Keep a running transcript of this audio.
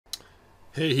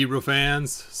Hey Hero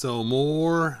fans, so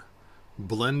more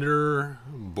Blender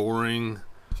boring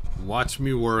watch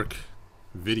me work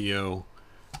video,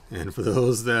 and for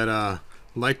those that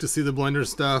like to see the Blender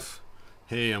stuff,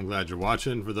 hey, I'm glad you're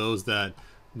watching. For those that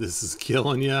this is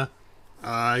killing you,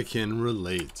 I can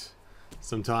relate.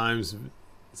 Sometimes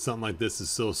something like this is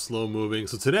so slow moving.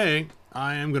 So today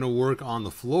I am going to work on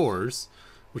the floors,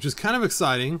 which is kind of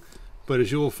exciting, but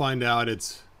as you will find out,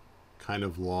 it's kind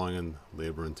of long and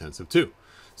labor intensive too.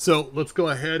 So let's go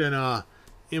ahead and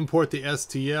import the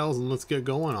STLs and let's get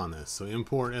going on this. So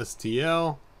import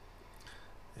STL,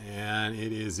 and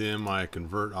it is in my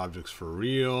convert objects for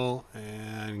real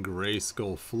and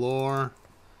Grayskull floor.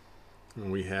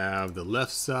 And we have the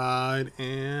left side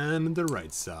and the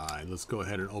right side. Let's go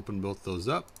ahead and open both those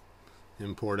up.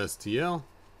 Import STL.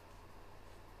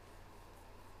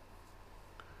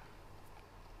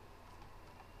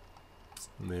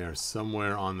 And they are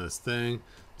somewhere on this thing.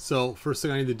 So first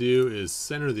thing I need to do is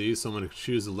center these. So I'm going to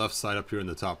choose the left side up here in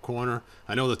the top corner.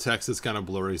 I know the text is kind of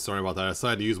blurry. Sorry about that. I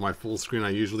decided to use my full screen I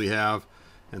usually have.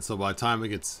 And so by the time it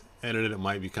gets edited, it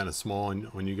might be kind of small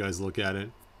when you guys look at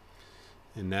it.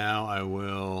 And now I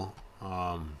will,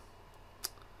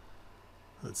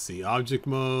 let's see, object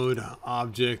mode,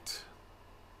 object,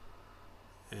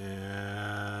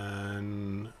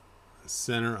 and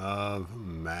center of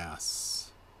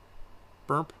mass.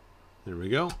 Burp. There we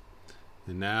go.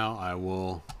 And now I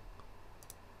will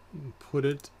put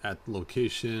it at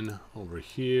location over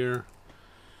here.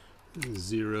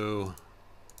 0,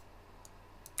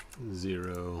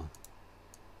 0,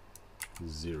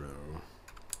 0.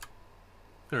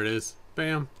 There it is.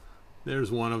 Bam.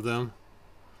 There's one of them.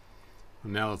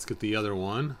 And now let's get the other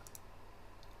one.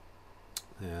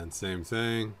 And same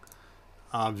thing.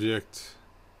 Object.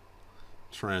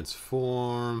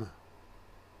 Transform.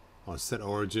 Oh, set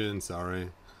origin.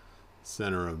 Sorry.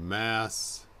 Center of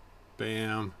mass.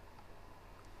 Bam.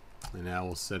 And now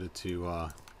we'll set it to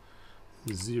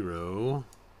 0,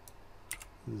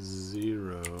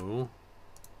 0,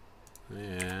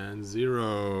 and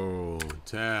 0.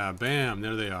 Tab. Bam.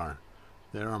 There they are.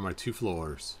 There are my two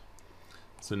floors.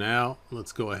 So now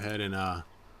let's go ahead and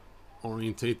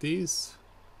orientate these.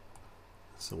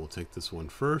 So we'll take this one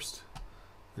first,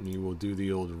 and you will do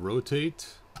the old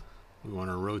rotate. We want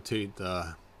to rotate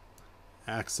the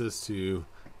axis to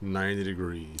 90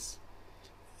 degrees.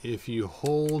 If you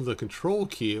hold the control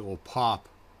key, it will pop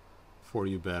for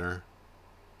you better.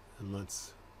 And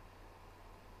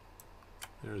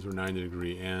there's where 90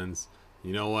 degree ends.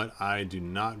 You know what? I do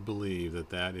not believe that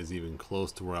that is even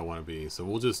close to where I want to be. So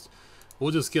we'll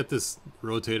just get this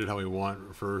rotated how we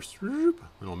want first, and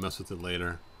we'll mess with it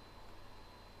later.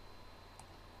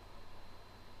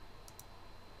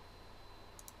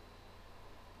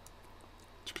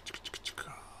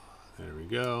 There we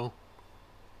go.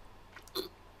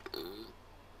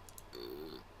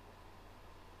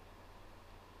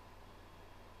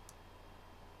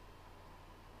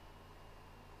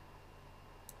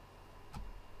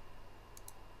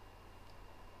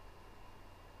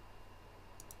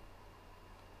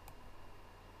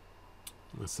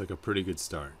 Looks like a pretty good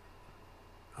start.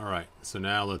 Alright, so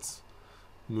now let's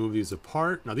move these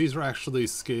apart. Now these are actually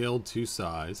scaled to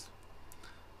size.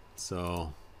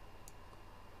 So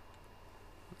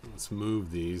let's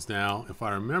move these. Now, if I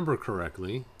remember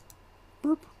correctly,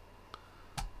 burp,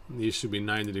 these should be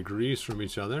 90 degrees from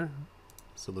each other.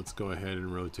 So let's go ahead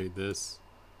and rotate this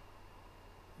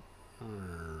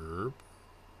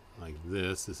like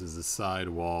this. This is the side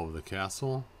wall of the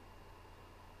castle.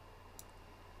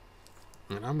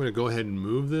 And I'm going to go ahead and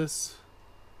move this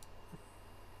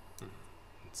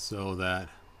so that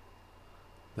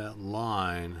that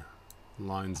line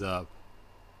lines up.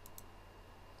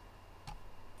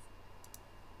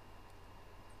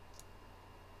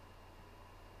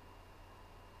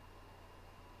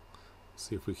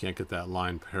 See if we can't get that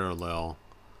line parallel,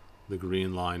 the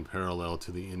green line parallel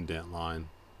to the indent line.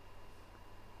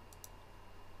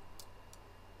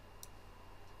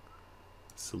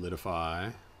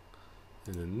 Solidify.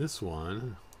 And then this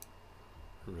one,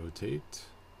 rotate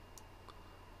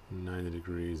 90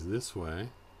 degrees this way.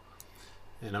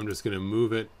 And I'm just going to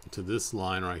move it to this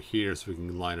line right here so we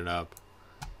can line it up.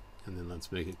 And then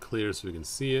let's make it clear so we can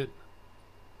see it.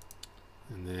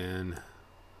 And then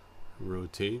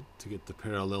rotate to get the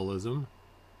parallelism.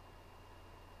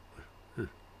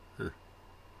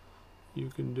 You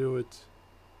can do it.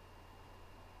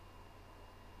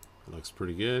 It looks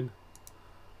pretty good.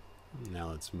 Now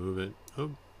let's move it.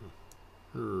 Oh.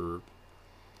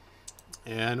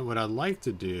 And what I'd like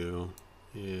to do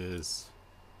is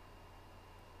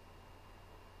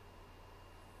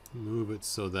move it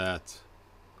so that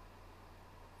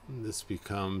this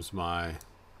becomes my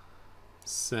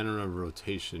center of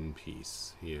rotation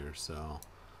piece here. So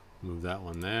move that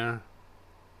one there.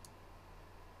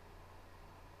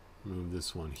 Move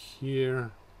this one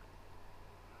here.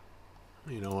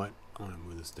 You know what? I want to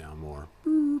move this down more.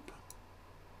 Boop.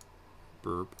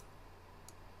 Burp.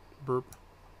 Burp.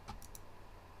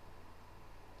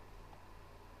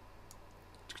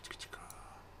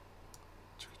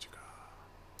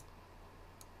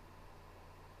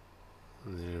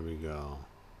 There we go.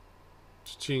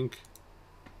 Chink.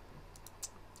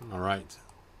 All right.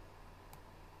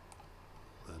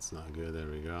 That's not good. There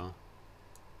we go.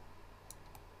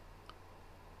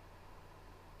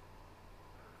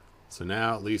 So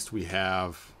now at least we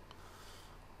have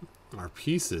our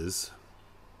pieces.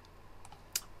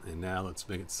 And now let's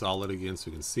make it solid again so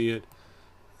we can see it.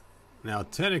 Now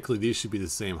technically these should be the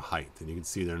same height, and you can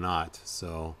see they're not.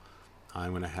 So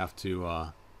I'm going to have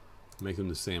to make them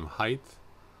the same height.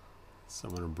 So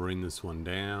I'm going to bring this one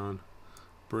down.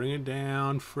 Bring it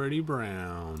down, Freddie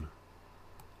Brown.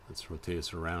 Let's rotate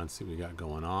this around and see what we got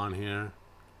going on here.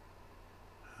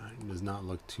 It does not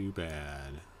look too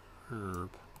bad.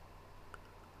 Herp.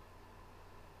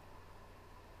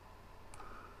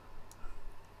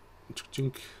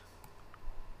 Chink.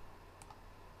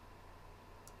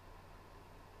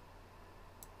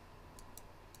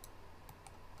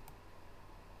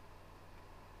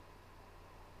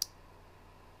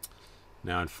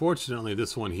 Now unfortunately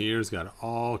this one here's got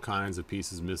all kinds of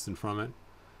pieces missing from it.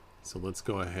 So let's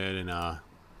go ahead and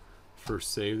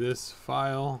first save this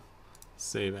file,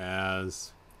 save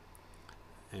as,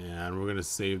 and we're going to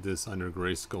save this under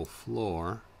Grayskull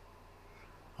floor.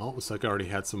 Oh, looks like I already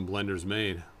had some blenders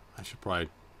made. I should probably,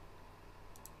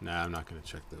 nah, I'm not going to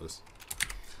check those.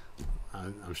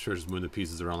 I'm sure just move the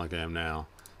pieces around like I am now.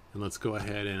 And let's go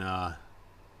ahead and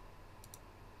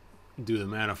do the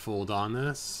manifold on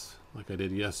this like I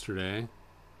did yesterday.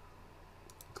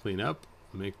 Clean up,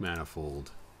 make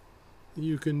manifold.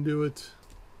 You can do it.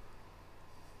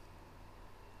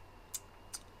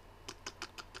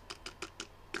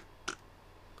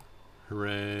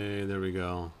 Hooray, there we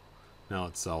go. Now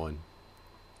it's solid.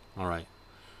 Alright,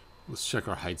 let's check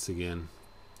our heights again.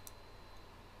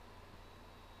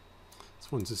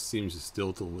 This one just seems just still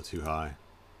a little bit too high.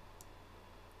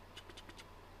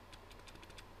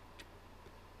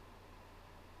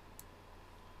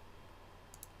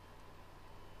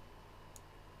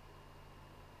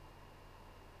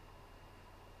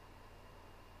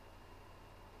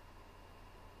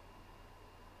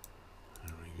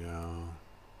 There we go.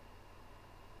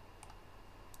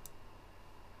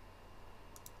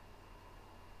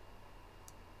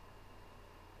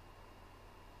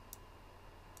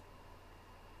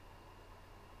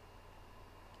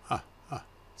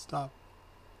 Stop.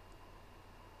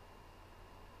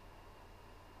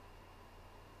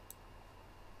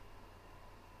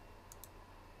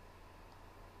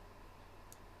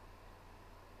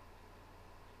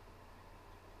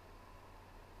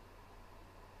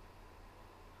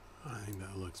 I think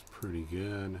that looks pretty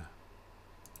good.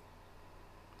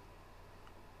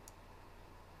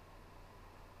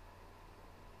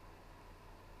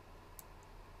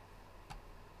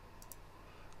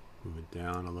 Move it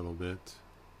down a little bit.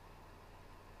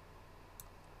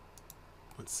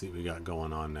 Let's see what we got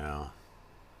going on now.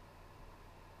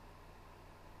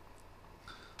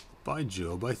 By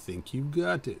Job, I think you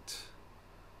got it.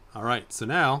 All right, so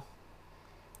now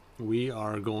we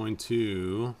are going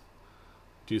to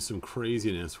do some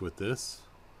craziness with this.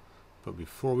 But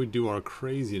before we do our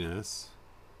craziness,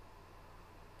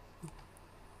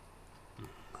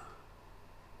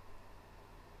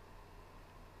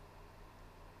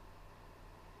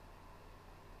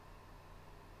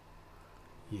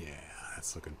 yeah,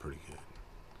 that's looking pretty good.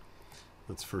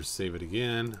 Let's first save it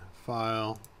again.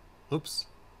 File. Oops.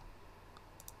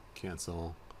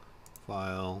 Cancel.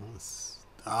 File.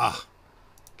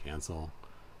 Cancel.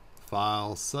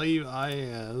 File. Save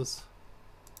as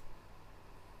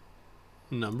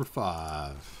number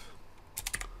 5.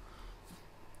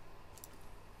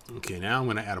 Okay, now I'm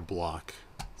going to add a block.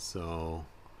 So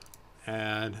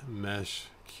add mesh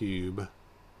cube.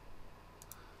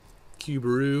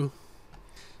 Cuberoo.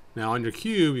 Now on your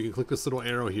cube, you can click this little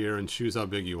arrow here and choose how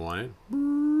big you want it.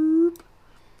 Boop.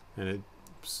 And it,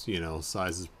 you know,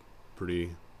 sizes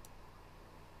pretty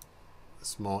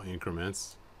small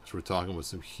increments. So we're talking with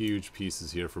some huge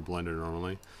pieces here for Blender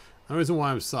normally. The reason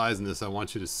why I'm sizing this, I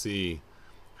want you to see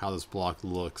how this block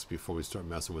looks before we start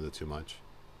messing with it too much.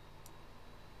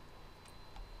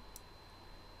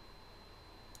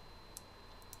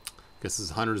 Guess this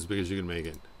is 100 as big as you can make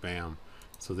it. Bam.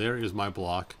 So there is my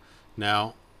block.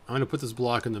 Now, I'm going to put this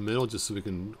block in the middle just so we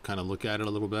can kind of look at it a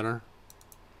little better.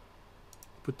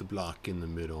 Put the block in the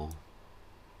middle.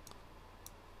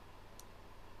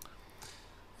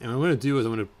 And what I'm going to do is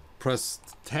I'm going to press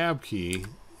the tab key,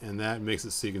 and that makes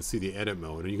it so you can see the edit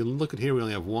mode. And you can look at here, we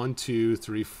only have 1, 2,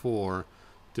 3, 4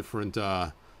 different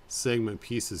segment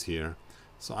pieces here.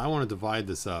 So I want to divide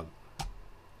this up.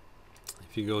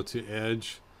 If you go to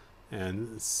Edge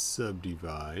and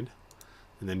Subdivide,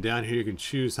 and then down here you can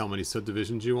choose how many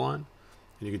subdivisions you want,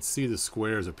 and you can see the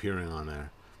squares appearing on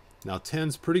there. Now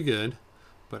 10's pretty good,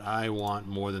 but I want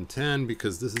more than 10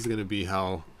 because this is going to be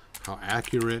how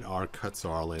accurate our cuts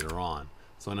are later on.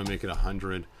 So I'm going to make it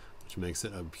 100, which makes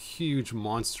it a huge,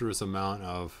 monstrous amount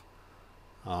of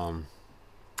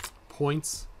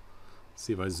points.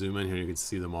 See if I zoom in here, you can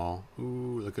see them all.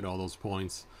 Ooh, look at all those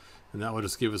points. And that will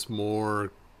just give us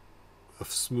more of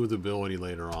smoothability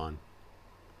later on.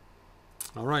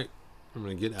 All right, I'm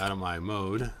going to get out of my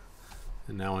mode.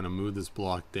 And now I'm going to move this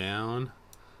block down.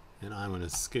 And I'm going to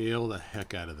scale the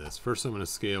heck out of this. First I'm going to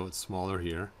scale it smaller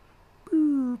here.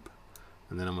 Boop.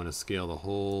 And then I'm going to scale the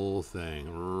whole thing.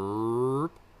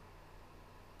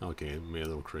 Okay, made a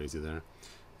little crazy there.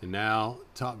 And now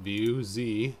top view,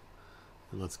 Z.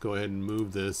 And let's go ahead and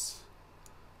move this.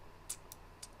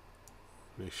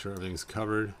 Make sure everything's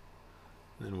covered.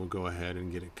 Then we'll go ahead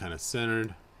and get it kind of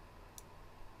centered.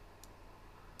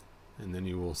 And then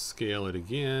you will scale it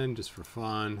again just for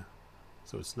fun.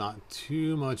 So it's not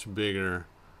too much bigger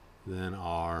than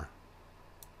our...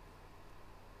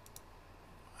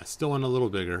 I still want a little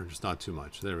bigger, just not too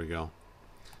much. There we go.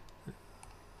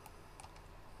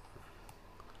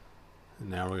 And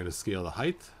now we're going to scale the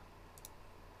height.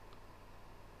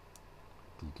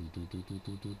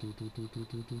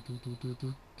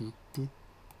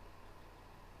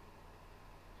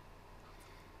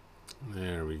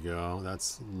 There we go.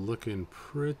 That's looking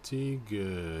pretty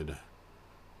good.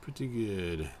 Pretty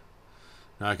good.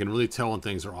 Now I can really tell when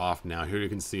things are off now. Here you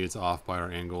can see it's off by our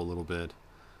angle a little bit.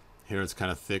 Here it's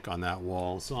kind of thick on that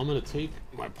wall. So I'm going to take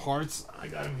my parts, I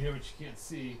got them here which you can't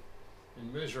see,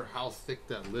 and measure how thick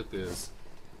that lip is.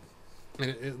 And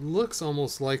it looks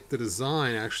almost like the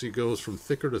design actually goes from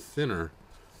thicker to thinner.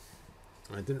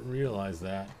 I didn't realize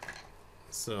that.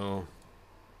 So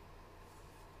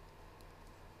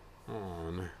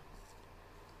on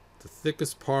the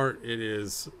thickest part it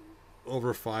is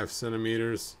over 5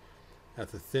 centimeters.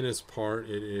 At the thinnest part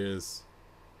it is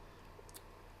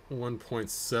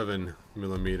 1.7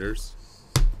 millimeters.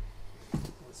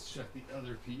 Let's check the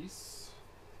other piece.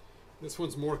 This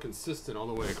one's more consistent all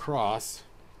the way across.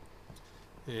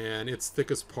 And its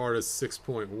thickest part is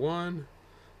 6.1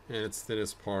 and its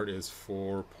thinnest part is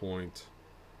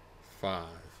 4.5.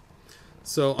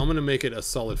 So I'm going to make it a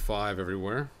solid 5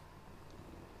 everywhere.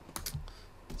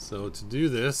 So to do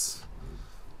this,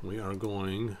 we are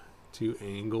going to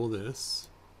angle this.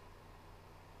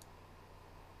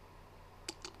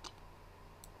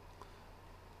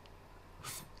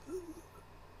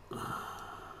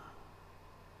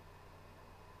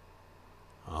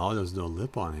 Oh, there's no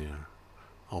lip on here.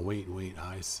 Oh, wait,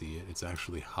 I see it. It's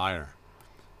actually higher.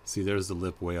 See, there's the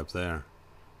lip way up there.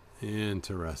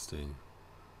 Interesting.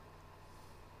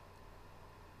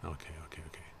 Okay.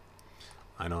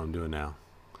 I know what I'm doing now.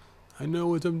 I know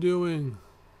what I'm doing.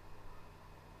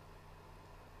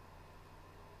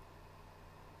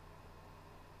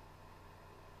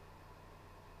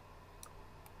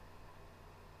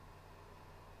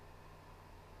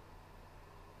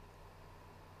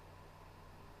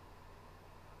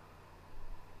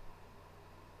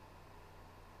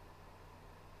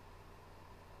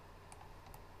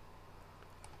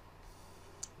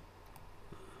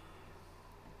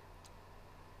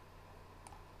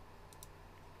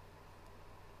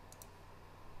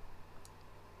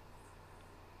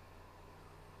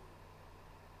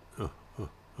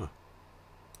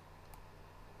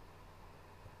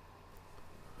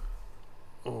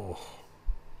 Oh.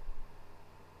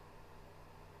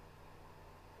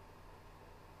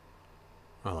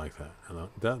 I like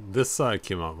that. This side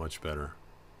came out much better.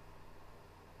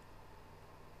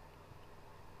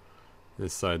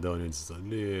 This side though needs a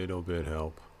little bit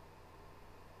help.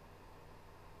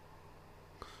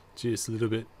 Just a little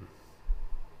bit.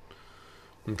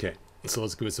 Okay, so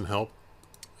let's give it some help.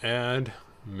 Add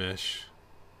mesh.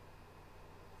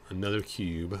 Another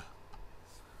cube.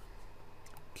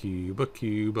 Cube.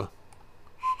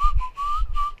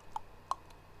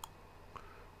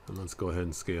 And let's go ahead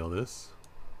and scale this.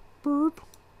 Burp.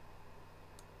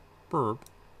 And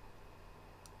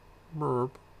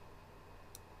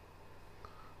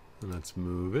let's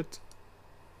move it.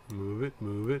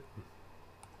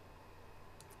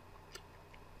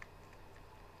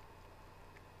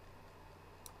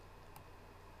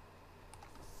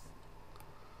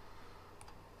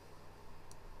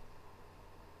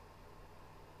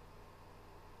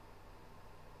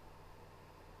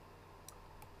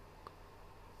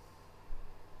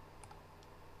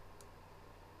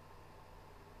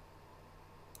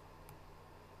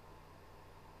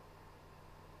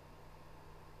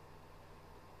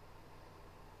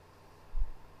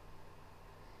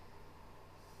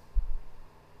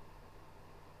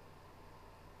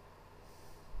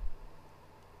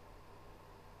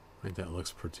 I think that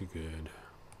looks pretty good.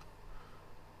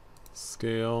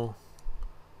 Scale,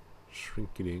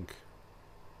 shrink dink.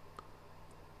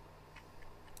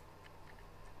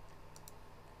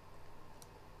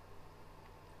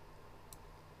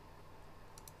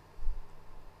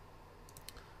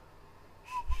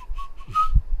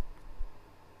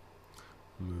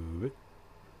 Move it.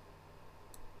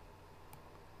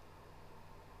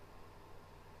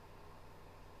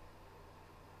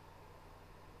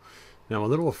 Now I'm a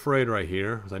little afraid right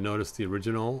here because I noticed the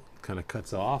original kind of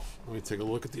cuts off. Let me take a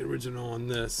look at the original on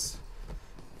this.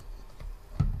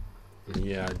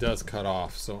 Yeah, it does cut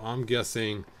off. So I'm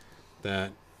guessing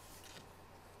that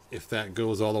if that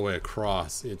goes all the way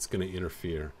across, it's going to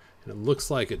interfere. And it looks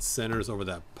like it centers over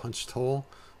that punched hole.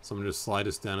 So I'm going to slide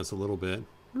this down just a little bit.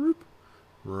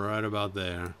 Right about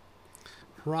there.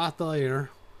 Right there.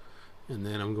 And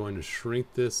then I'm going to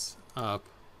shrink this up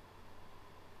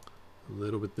a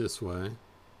little bit this way.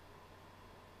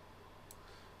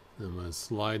 I'm going to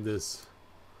slide this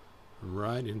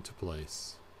right into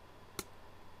place.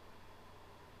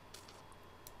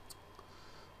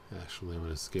 Actually, I'm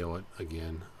going to scale it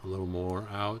again a little more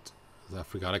out. I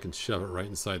forgot I can shove it right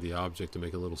inside the object to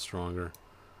make it a little stronger.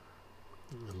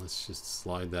 And let's just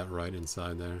slide that right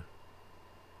inside there.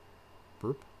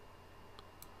 Burp.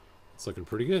 It's looking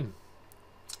pretty good.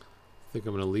 I think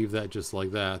I'm going to leave that just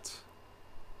like that.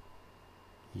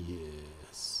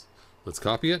 Yes. Let's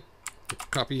copy it.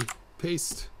 Copy,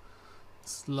 paste.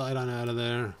 Slide on out of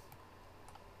there.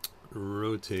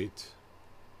 Rotate.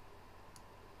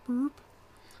 Burp.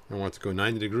 I want it to go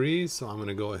 90 degrees, so I'm going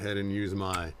to go ahead and use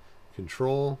my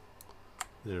control.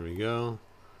 There we go.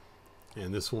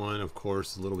 And this one, of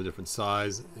course, is a little bit different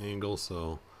size angle,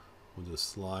 so we'll just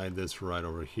slide this right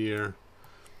over here.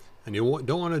 And you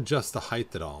don't want to adjust the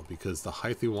height at all, because the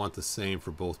height you want the same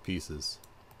for both pieces.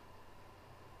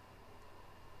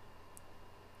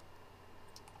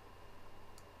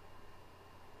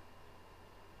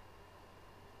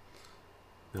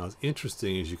 Now, it's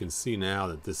interesting, as you can see now,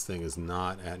 that this thing is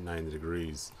not at 90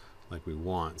 degrees like we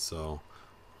want. So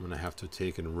I'm going to have to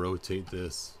take and rotate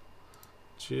this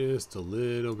just a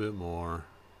little bit more.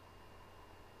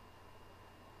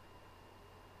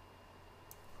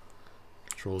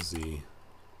 Control Z.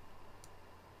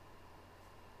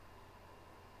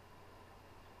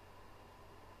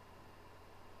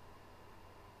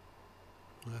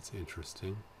 Well, that's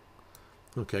interesting.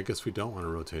 Okay, I guess we don't want to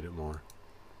rotate it more.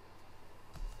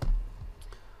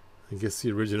 I guess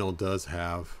the original does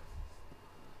have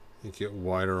it get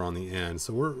wider on the end,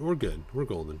 so we're good. We're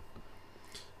golden.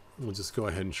 We'll just go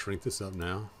ahead and shrink this up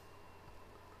now.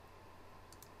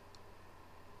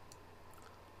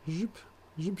 Zoop,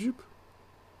 zoop, zoop.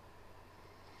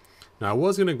 Now I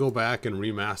was going to go back and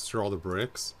remaster all the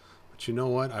bricks, but you know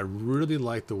what? I really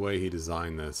like the way he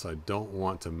designed this. I don't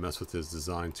want to mess with his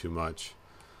design too much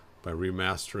by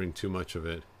remastering too much of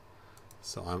it.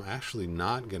 So I'm actually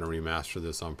not going to remaster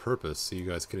this on purpose so you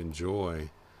guys can enjoy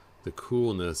the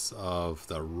coolness of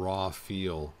the raw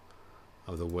feel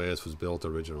of the way this was built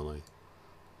originally.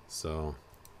 So,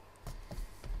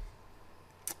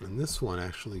 and this one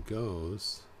actually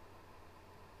goes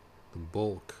the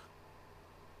bulk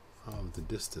of the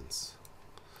distance.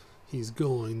 He's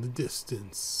going the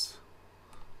distance.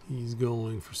 He's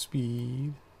going for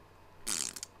speed.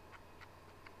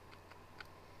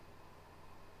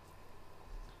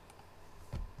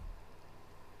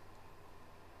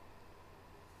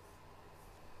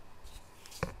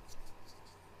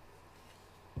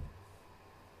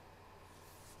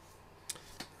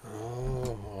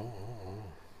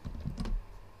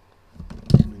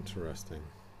 Interesting.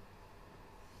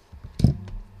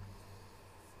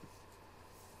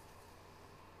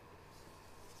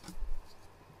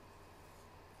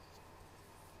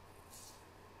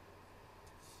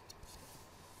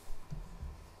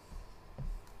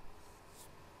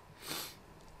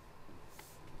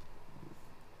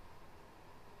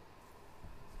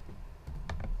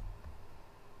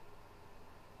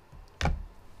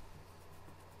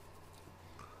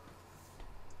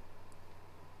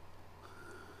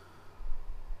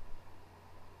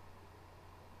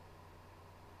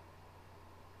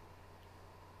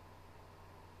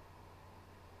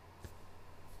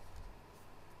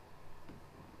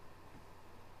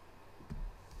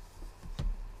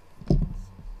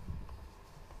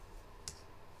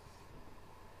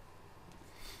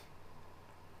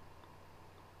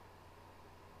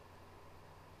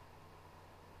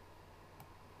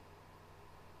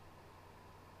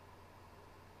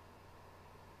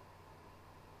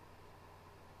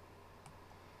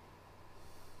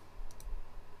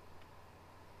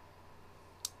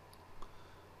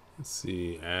 Let's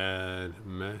see, add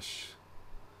mesh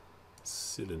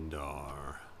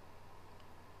cylinder.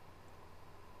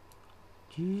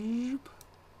 Erp.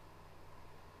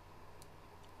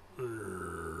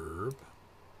 Erp.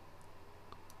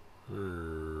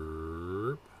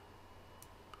 Erp.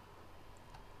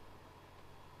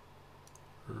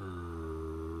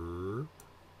 Erp.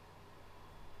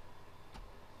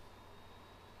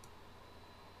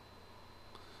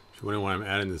 If you're wondering why I'm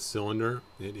adding this cylinder,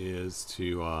 it is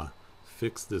to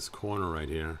fix this corner right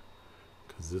here,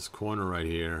 because this corner right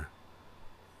here,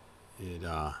 it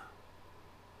has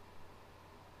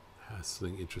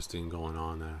something interesting going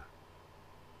on there.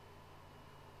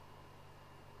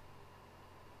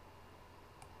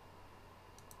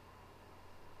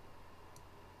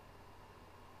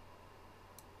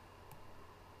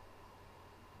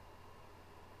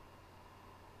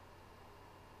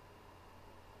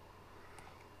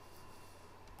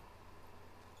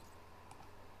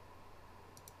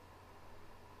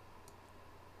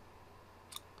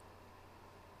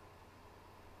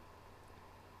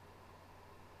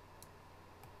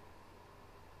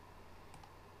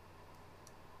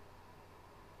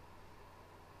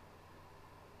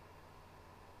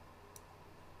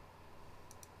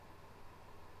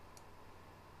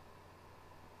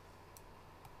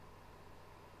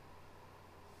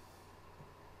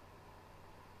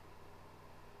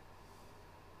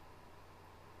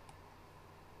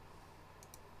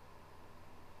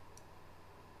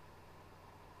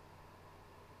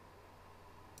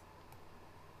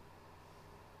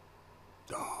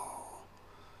 Oh,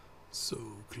 so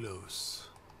close.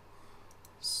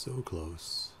 So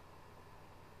close.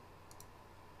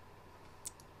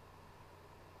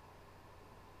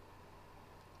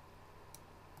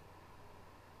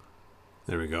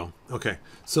 There we go. Okay,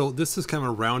 so this is kind of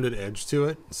a rounded edge to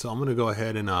it. So I'm going to go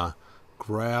ahead and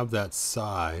grab that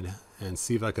side and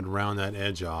see if I can round that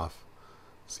edge off.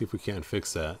 See if we can't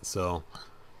fix that. So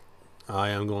I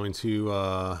am going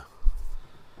to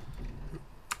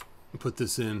put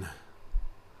this in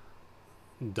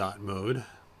dot mode.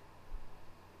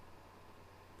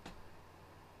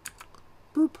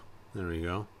 Boop. There we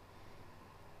go.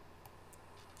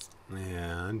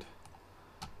 And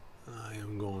I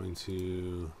am going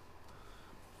to,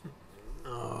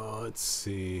 let's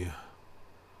see,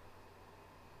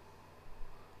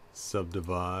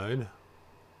 subdivide.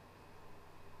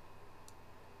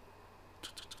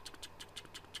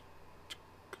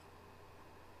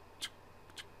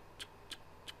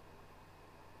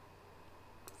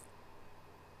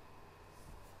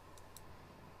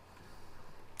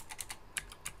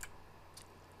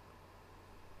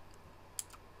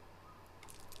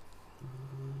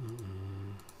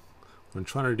 What I'm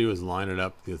trying to do is line it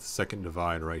up the second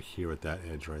divide right here at that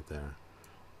edge right there.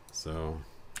 So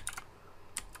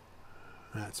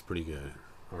that's pretty good.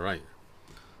 All right.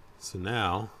 So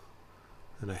now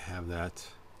that I have that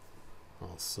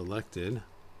all selected,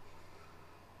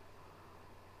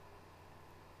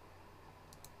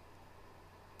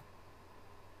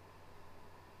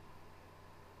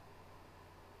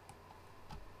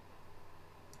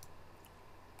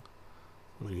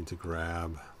 we need to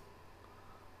grab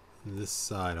this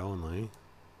side only.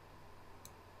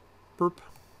 Burp.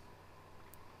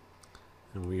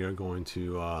 And we are going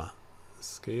to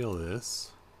scale this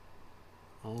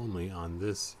only on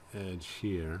this edge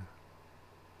here.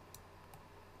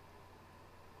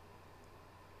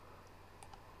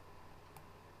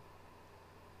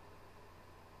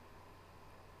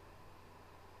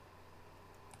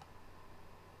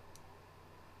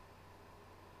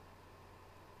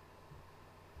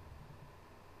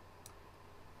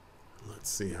 Let's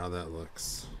see how that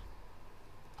looks.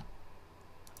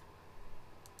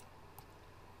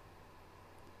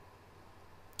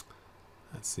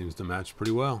 That seems to match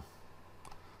pretty well.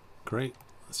 Great.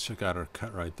 Let's check out our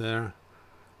cut right there.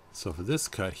 So for this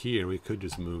cut here, we could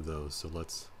just move those. So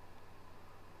let's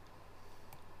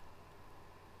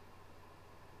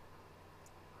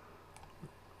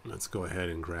go ahead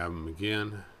and grab them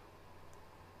again.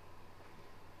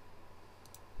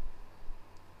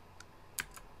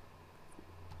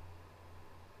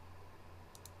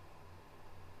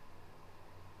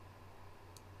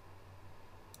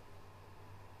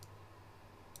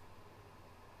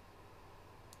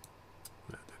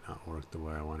 Not work the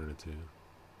way I wanted it to.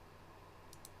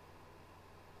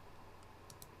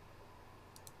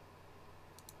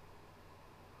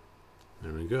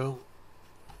 There we go.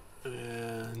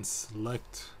 And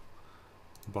select,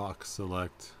 box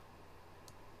select.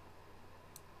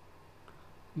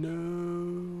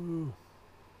 No.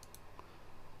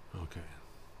 Okay.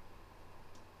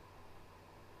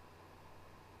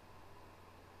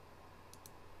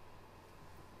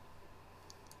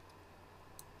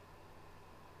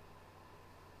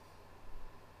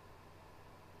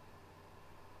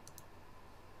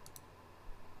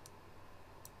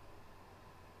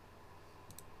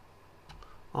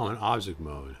 Oh, in object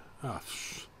mode. Oh, I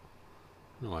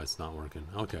don't know why it's not working.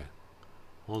 Okay.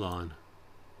 Hold on.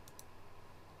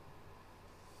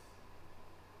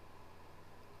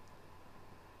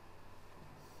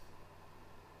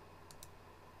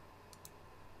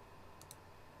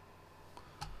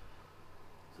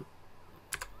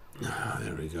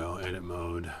 There we go. Edit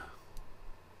mode.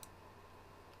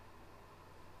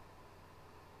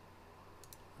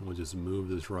 We'll just move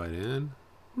this right in.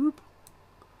 Whoop.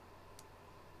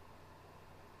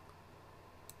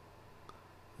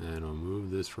 And we'll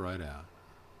move this right out.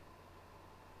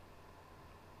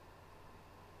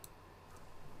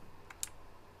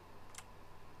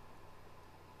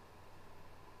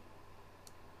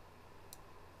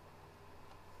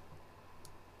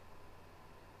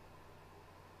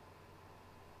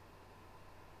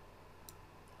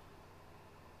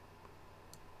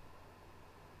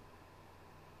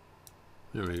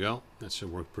 There we go. That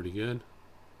should work pretty good.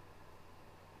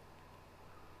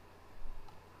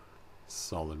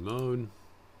 Solid mode.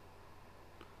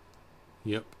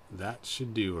 Yep, that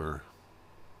should do her.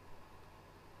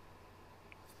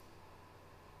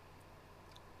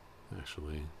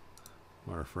 Actually,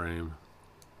 wireframe.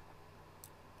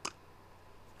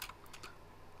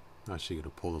 Actually, gonna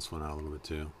pull this one out a little bit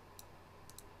too.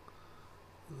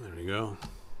 There we go.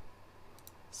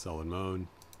 Solid mode.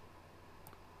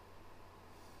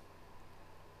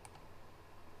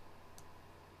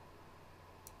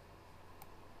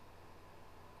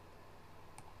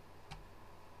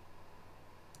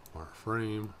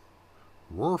 Wireframe.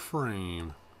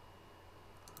 Warframe.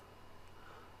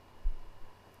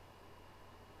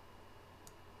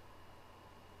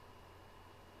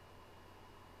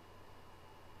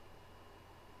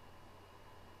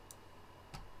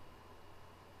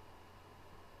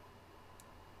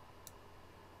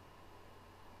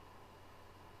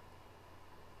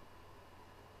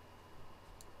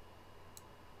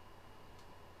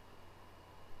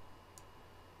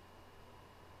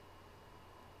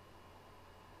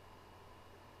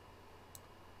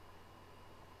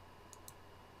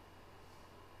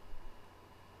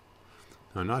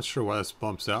 I'm not sure why this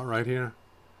bumps out right here.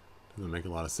 Doesn't make a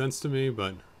lot of sense to me,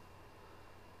 but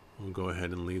we'll go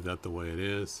ahead and leave that the way it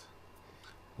is.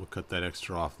 We'll cut that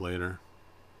extra off later.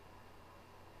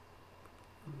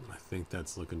 I think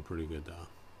that's looking pretty good though.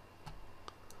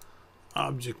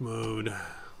 Object mode.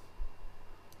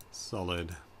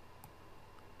 Solid.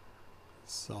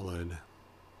 Solid.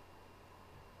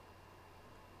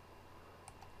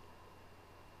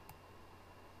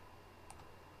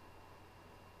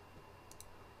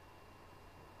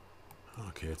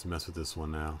 Okay, let's mess with this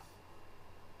one now.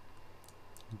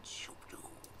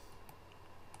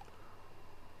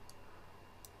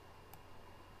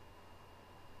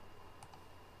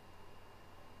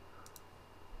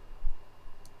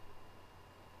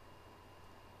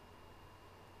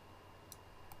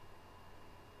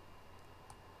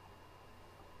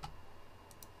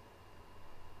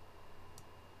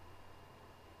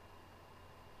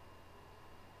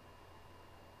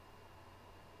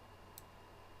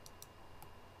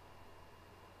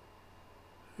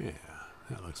 Yeah,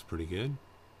 that looks pretty good.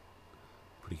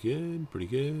 Pretty good, pretty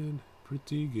good,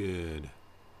 pretty good.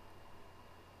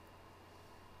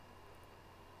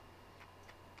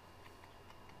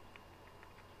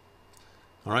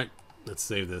 All right, let's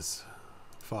save this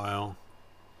file.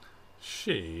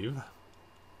 Shave.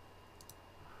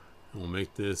 And we'll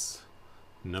make this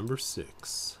number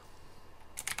 6.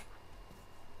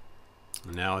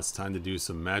 And now it's time to do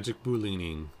some magic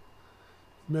booleaning.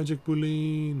 Magic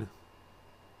boolean.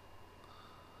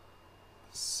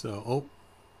 So, oh,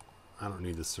 I don't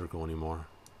need the circle anymore.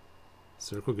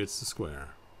 Circle gets the square.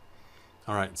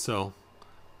 All right, so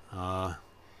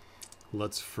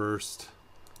let's first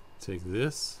take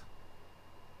this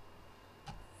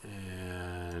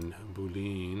and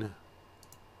Boolean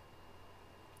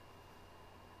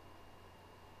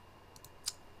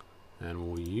and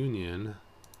we'll union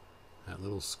that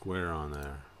little square on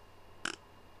there.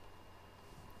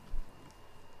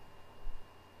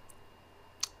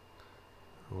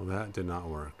 Well, that did not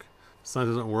work. If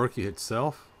something doesn't work, you hit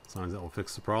self. Sometimes that will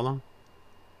fix the problem.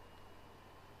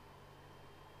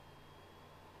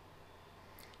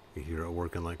 You hear it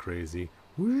working like crazy.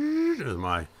 As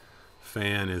my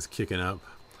fan is kicking up.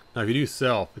 Now, if you do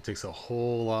self, it takes a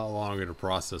whole lot longer to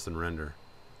process and render.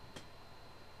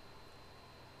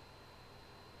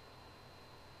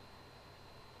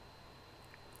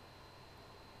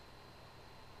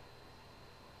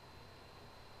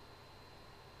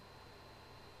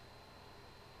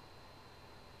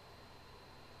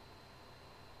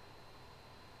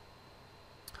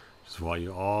 Which is why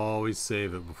you always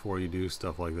save it before you do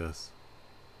stuff like this.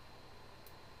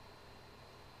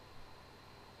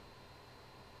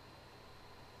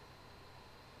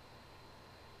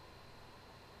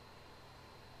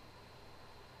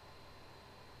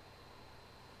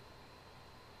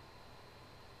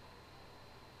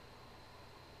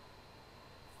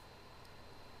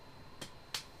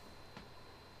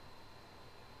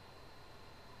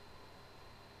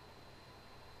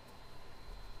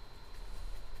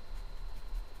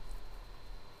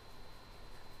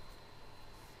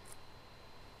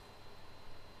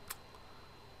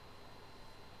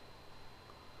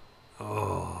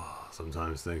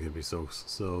 Sometimes things can be so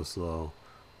slow.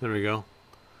 There we go.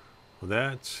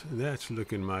 Well, that's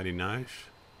looking mighty nice.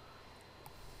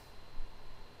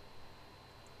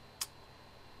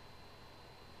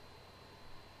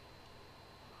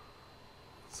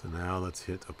 So now let's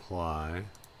hit apply.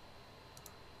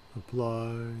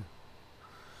 Apply.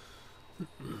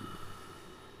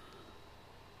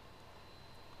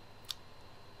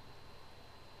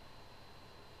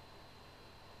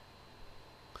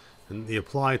 And the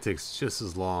apply takes just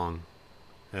as long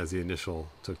as the initial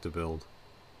took to build.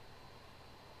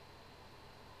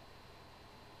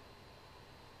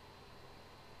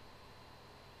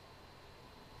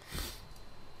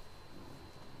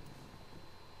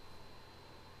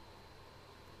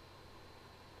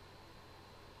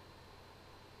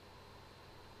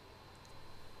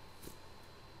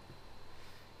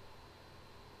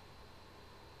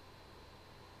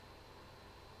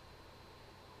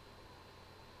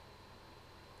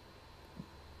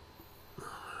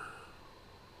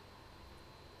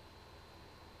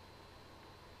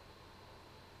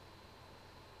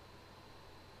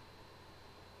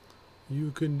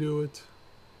 You can do it.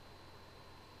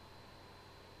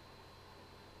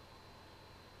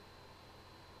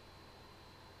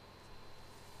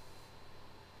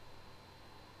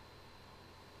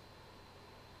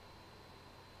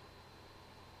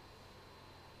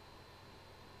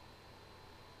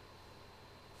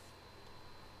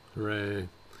 Hooray.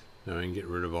 Now we can get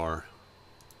rid of our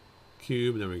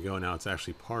cube. There we go. Now it's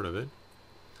actually part of it.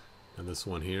 And this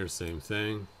one here, same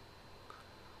thing.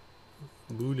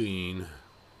 Boolean.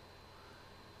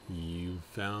 You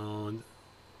found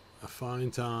a fine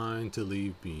time to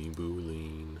leave me,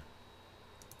 Boolean.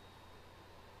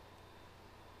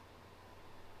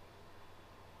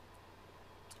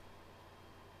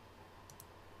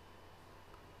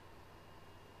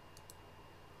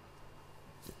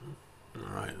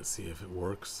 Alright, let's see if it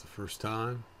works the first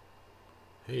time.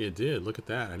 Hey, it did. Look at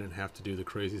that. I didn't have to do the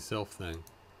crazy self thing.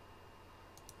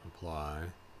 Apply.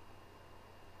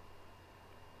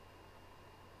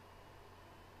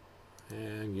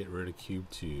 And get rid of cube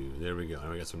 2. There we go.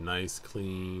 Now we got some nice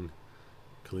clean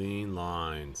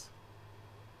lines.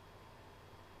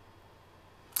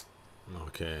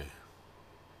 Okay.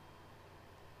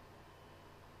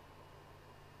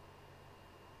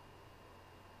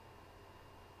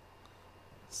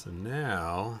 So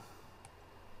now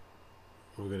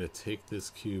we're going to take this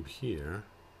cube here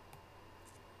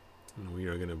and we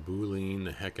are going to Boolean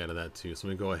the heck out of that too. So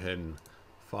let me go ahead and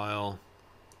file,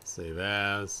 save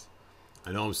as.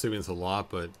 I know I'm saving this a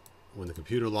lot, but when the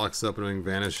computer locks up and everything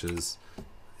vanishes,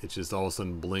 it just all of a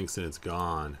sudden blinks and it's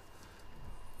gone.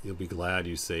 You'll be glad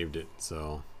you saved it.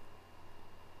 So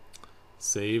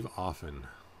save often.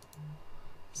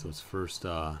 So it's first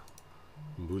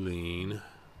Boolean,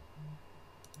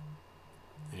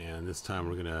 and this time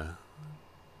we're gonna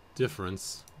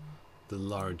difference the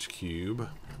large cube.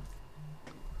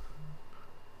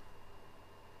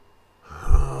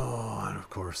 Oh, and of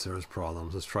course there's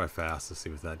problems. Let's try fast to see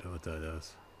what that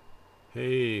does.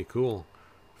 Hey, cool.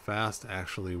 Fast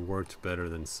actually worked better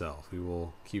than self. We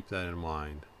will keep that in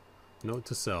mind. Note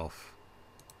to self.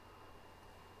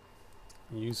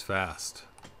 Use fast.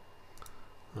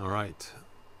 Alright.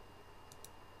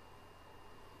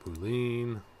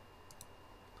 Boolean.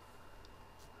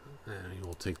 And you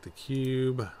will take the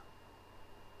cube.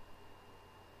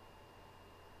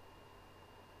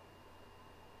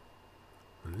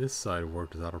 And this side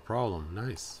worked without a problem.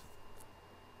 Nice.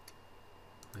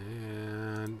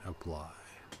 And apply.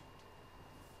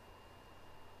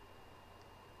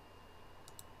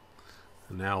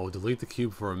 And now we'll delete the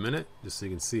cube for a minute just so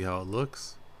you can see how it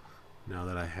looks. Now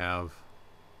that I have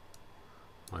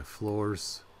my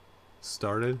floors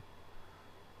started.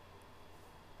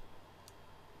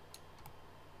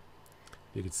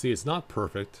 You can see it's not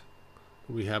perfect,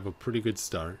 but we have a pretty good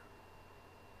start.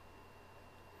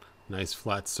 Nice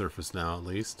flat surface now at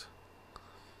least.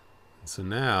 And so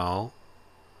now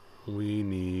we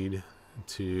need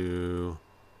to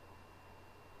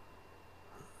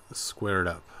square it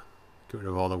up. Get rid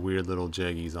of all the weird little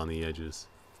jaggies on the edges.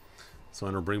 So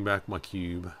I'm going to bring back my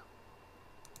cube.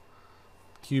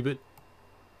 Cube it.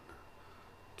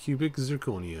 Cubic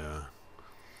zirconia.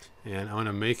 And I'm going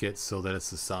to make it so that it's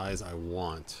the size I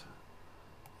want.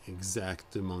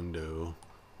 Exactamundo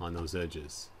on those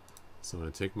edges. So I'm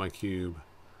going to take my cube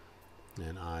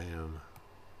and I am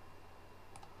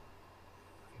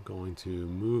going to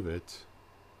move it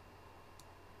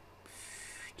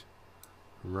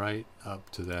right up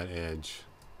to that edge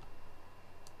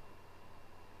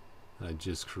that I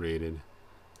just created,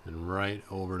 and right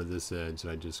over to this edge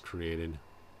that I just created.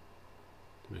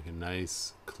 Make a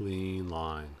nice clean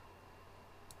line.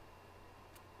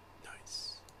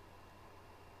 Nice.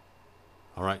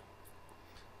 All right.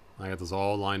 I got this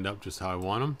all lined up just how I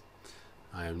want them.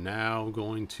 I am now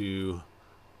going to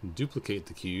duplicate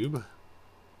the cube.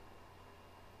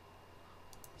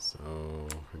 So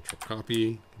Control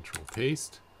copy, Control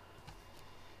paste,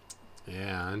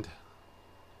 and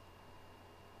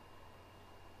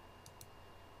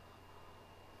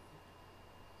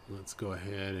let's go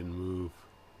ahead and move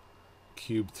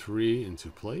cube 3 into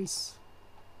place.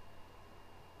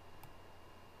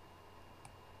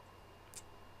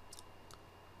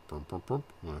 I'm going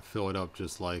to fill it up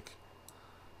just like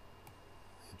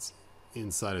it's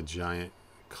inside a giant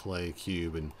clay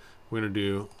cube, and we're going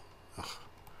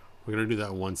to do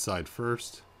that one side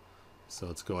first. So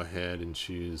let's go ahead and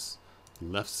choose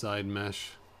left side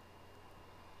mesh,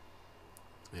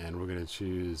 and we're going to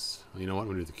choose, you know what,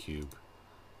 we're going to do the cube.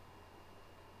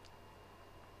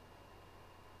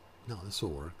 No, this will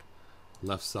work.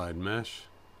 Left side mesh,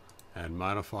 add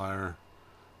modifier,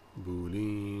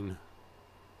 Boolean,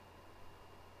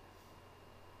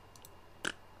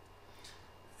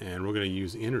 and we're going to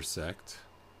use intersect,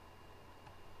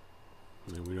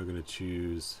 and we are going to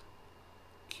choose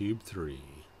cube 3.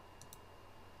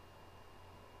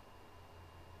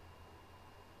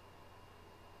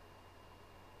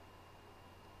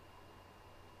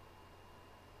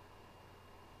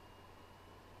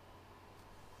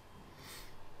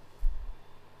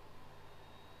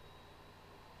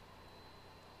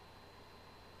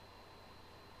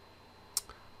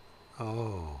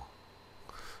 Oh.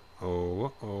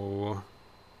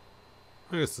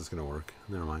 I guess it's gonna work.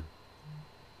 Never mind.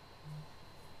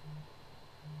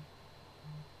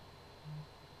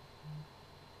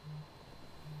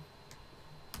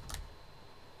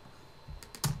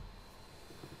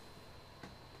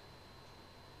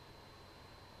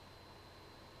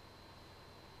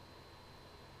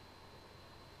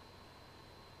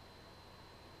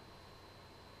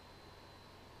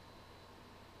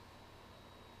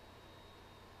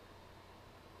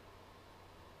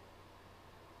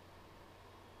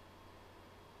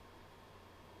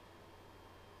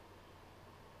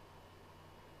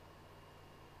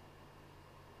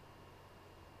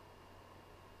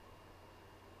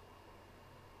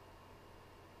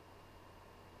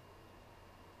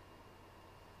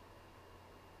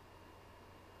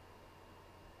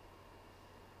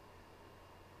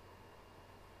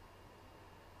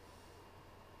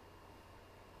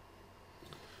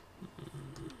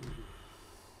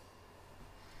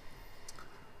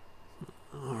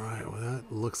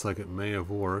 Looks like it may have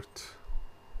worked.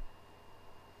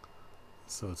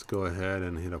 So let's go ahead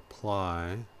and hit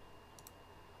apply.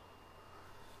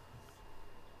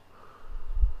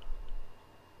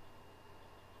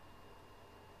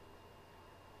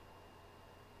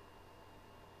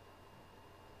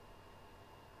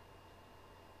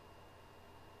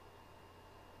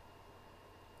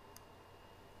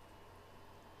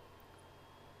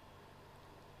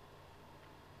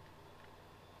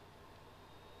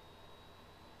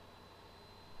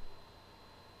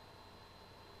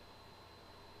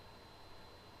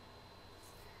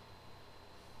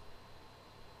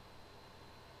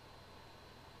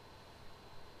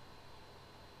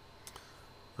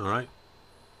 All right.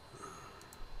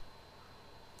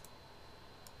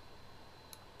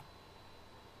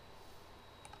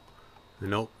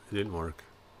 Nope, it didn't work.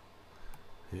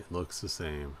 It looks the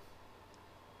same.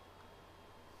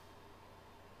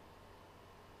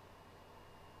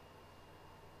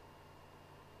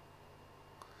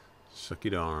 Shucky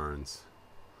darns.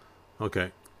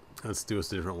 Okay, let's do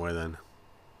this a different way then.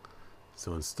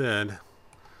 So instead,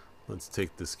 let's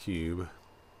take this cube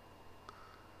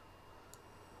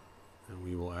and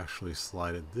we will actually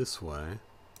slide it this way.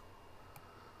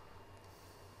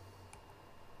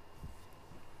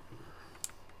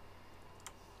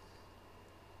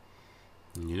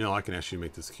 And you know, I can actually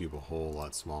make this cube a whole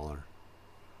lot smaller.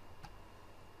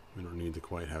 We don't need to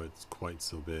quite have it quite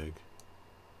so big.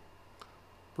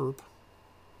 Burp.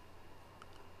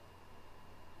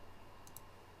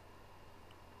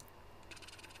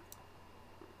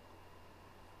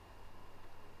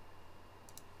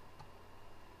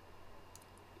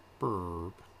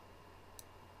 Burp.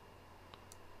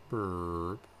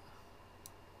 Burp.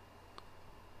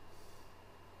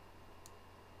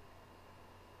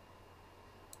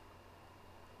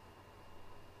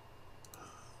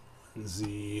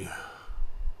 Z.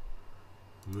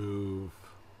 Move.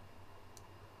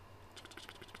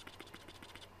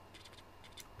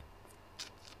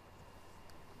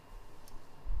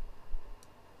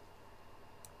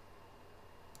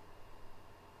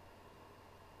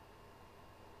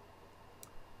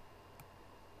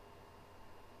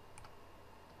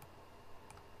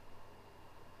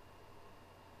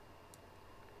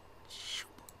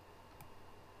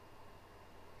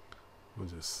 We'll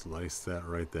just slice that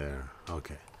right there.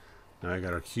 Okay. Now I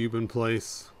got our cube in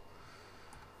place.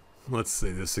 Let's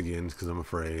say this again because I'm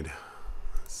afraid.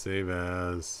 Save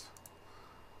as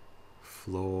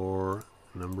floor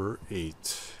number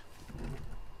 8.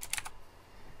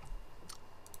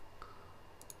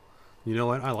 You know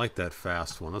what? I like that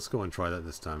fast one. Let's go and try that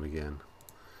this time again.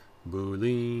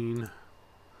 Boolean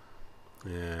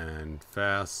and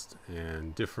fast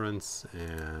and difference,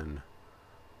 and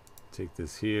take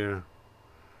this here.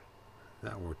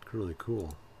 That worked really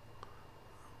cool.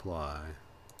 Apply.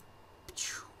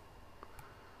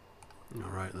 All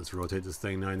right, let's rotate this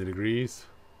thing 90 degrees.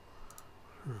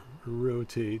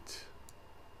 Rotate.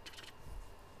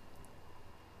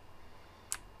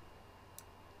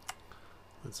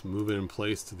 Let's move it in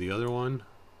place to the other one.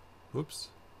 Whoops.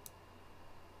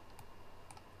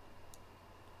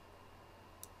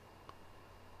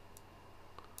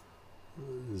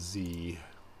 Z.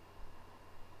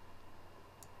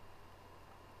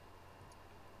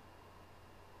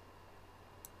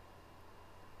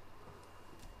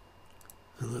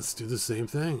 And let's do the same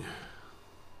thing.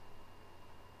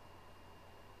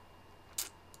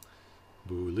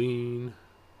 Boolean.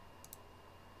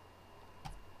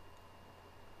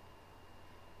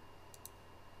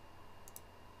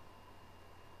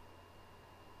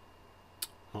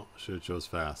 Oh, should have chose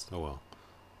fast. Oh well.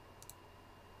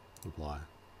 Apply.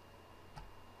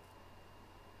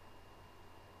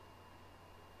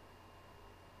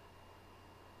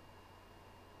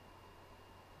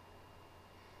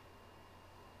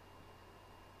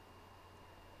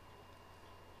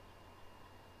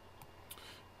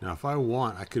 Now if I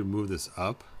want, I could move this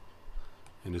up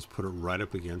and just put it right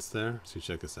up against there. So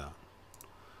check this out.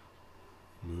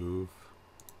 Move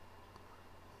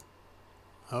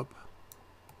up.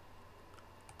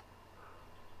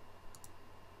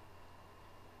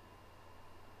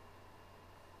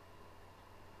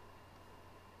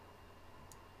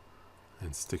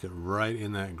 And stick it right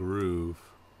in that groove.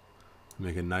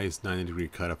 Make a nice 90-degree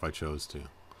cut if I chose to.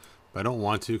 But I don't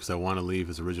want to because I want to leave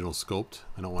his original sculpt.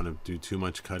 I don't want to do too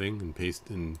much cutting and paste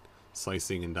and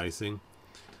slicing and dicing.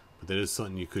 But that is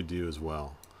something you could do as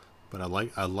well. But I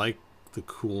like the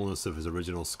coolness of his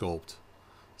original sculpt.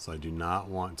 So I do not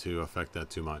want to affect that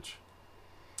too much.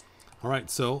 Alright,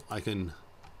 so I can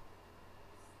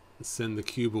send the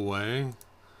cube away.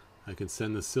 I can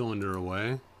send the cylinder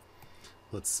away.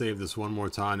 Let's save this one more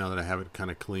time now that I have it kind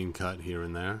of clean cut here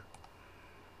and there.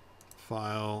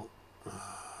 File.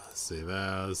 Save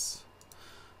as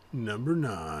number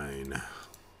 9.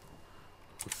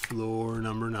 Floor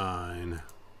number 9.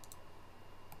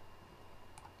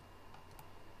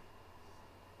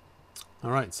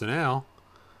 Alright, so now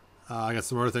I got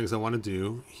some other things I want to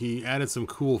do. He added some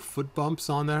cool foot bumps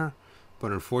on there,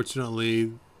 but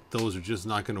unfortunately those are just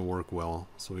not going to work well.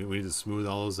 So we need to smooth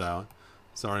all those out.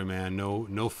 Sorry man,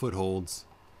 no footholds.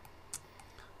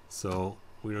 So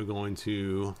we are going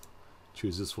to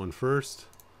choose this one first.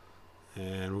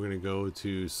 And we're going to go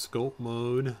to sculpt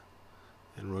mode,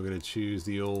 and we're going to choose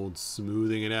the old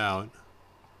smoothing it out.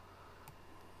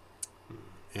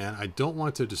 And I don't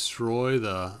want to destroy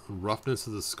the roughness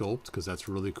of the sculpt because that's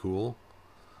really cool.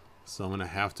 So I'm going to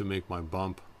have to make my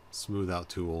bump smooth out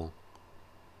tool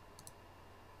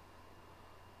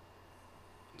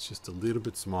just a little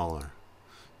bit smaller.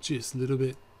 Just a little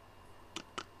bit.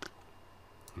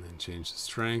 And then change the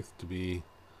strength to be...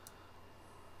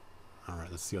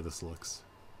 Alright, let's see how this looks.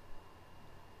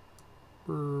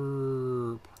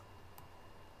 Burp.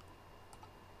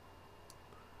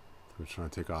 We're trying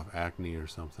to take off acne or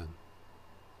something.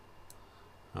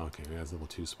 Okay, maybe that's a little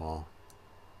too small.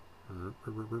 Burp,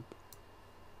 burp, burp, burp.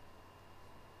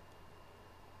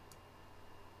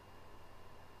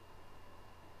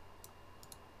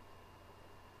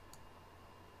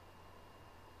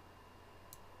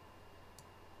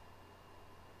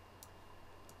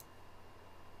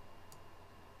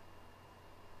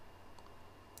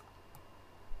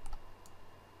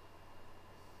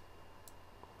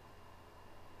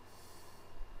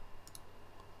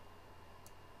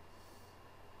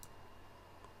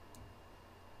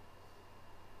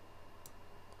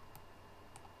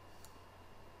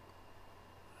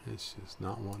 It's just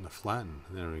not wanting to flatten.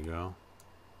 There we go.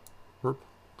 Burp.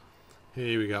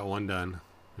 Hey, we got one done.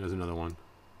 There's another one.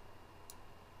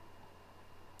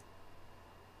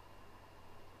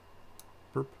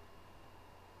 Burp.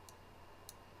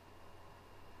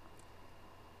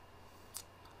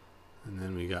 And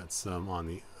then we got some on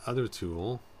the other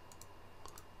tool.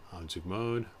 Object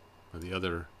mode. Or the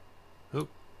other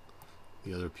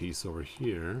piece over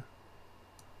here.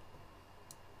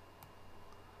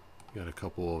 Got a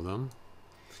couple of them.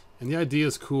 And the idea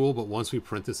is cool, but once we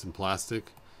print this in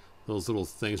plastic, those little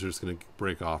things are just going to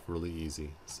break off really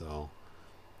easy. So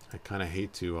I kind of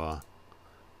hate to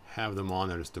have them on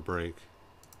there just to break.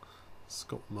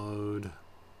 Sculpt mode.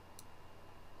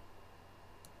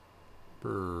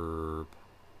 Burp.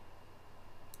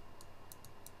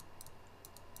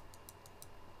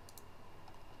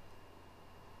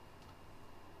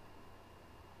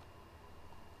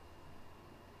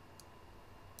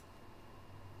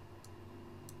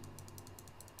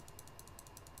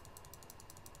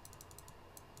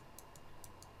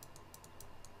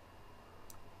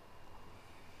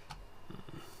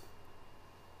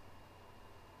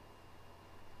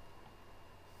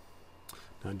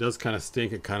 Now it does kind of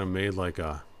stink. It kind of made like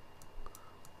a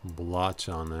blotch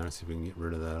on there. Let's see if we can get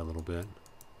rid of that a little bit.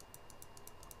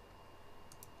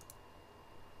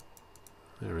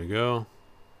 There we go.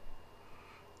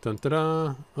 Dun da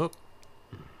da. Oh.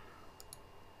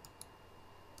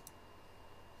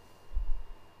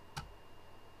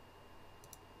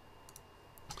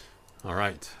 All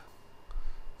right.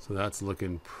 So that's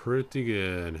looking pretty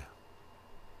good.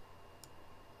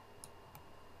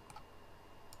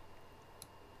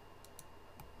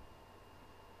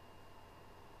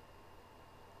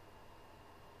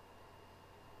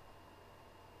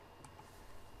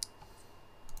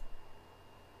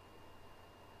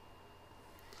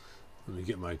 Let me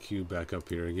get my cube back up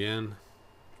here again.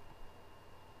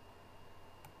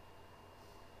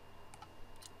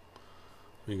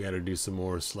 We got to do some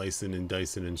more slicing and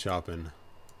dicing and chopping.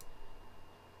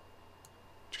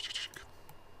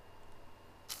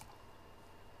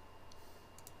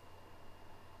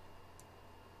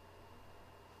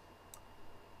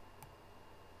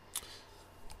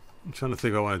 I'm trying to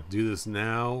think if I want to do this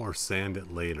now or sand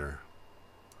it later.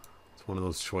 It's one of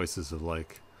those choices of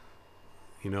like,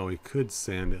 you know, we could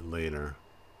sand it later.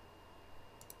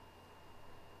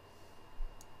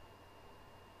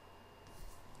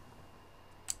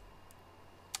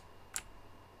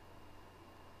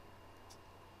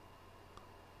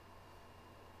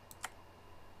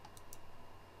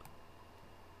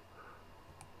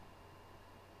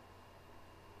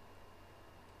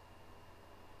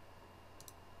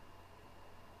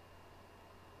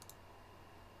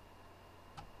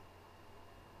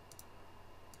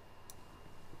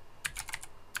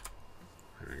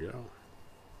 There we go.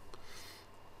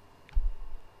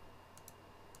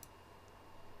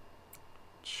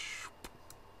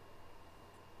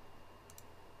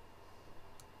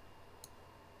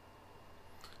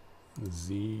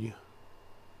 Z.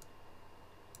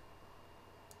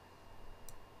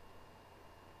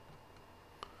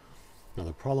 Now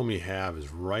the problem we have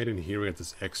is right in here we got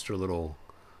this extra little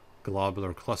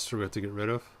globular cluster we have to get rid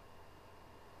of.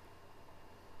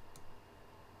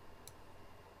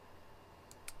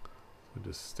 So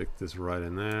just stick this right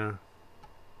in there.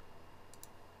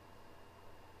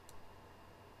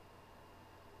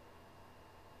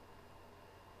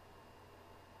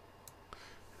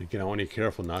 Again, I want to be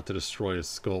careful not to destroy a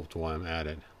sculpt while I'm at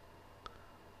it.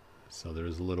 So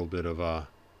there's a little bit of a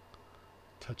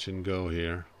touch and go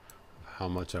here of how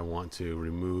much I want to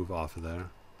remove off of there.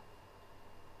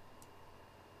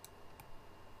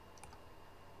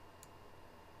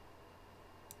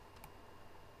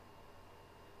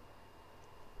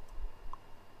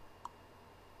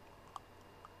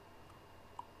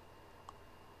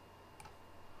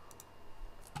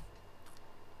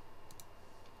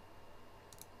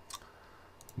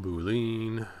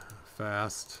 Boolean,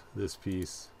 fast, this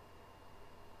piece,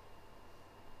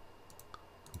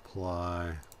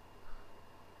 apply,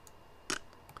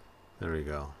 there we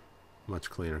go,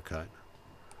 much cleaner cut.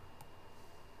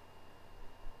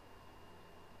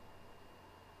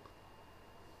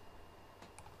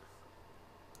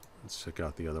 Let's check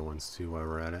out the other ones too while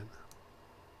we're at it.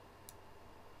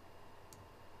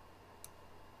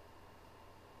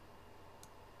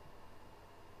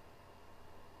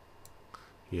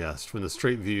 Yes, from the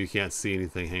straight view you can't see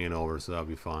anything hanging over, so that'll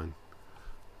be fine.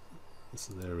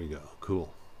 So there we go.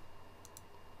 Cool.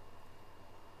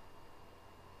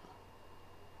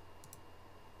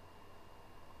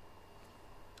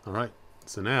 All right,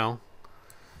 so now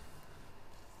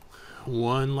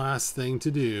one last thing to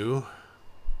do,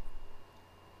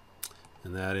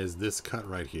 and that is this cut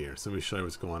right here. So let me show you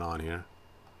what's going on here.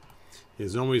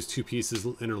 There's always two pieces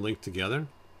interlinked together,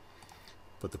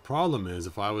 but the problem is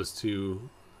if I was to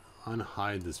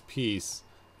unhide this piece,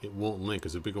 it won't link.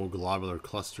 There's a big old globular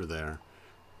cluster there.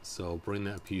 So bring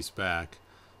that piece back.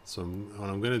 So what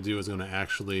I'm going to do is I'm going to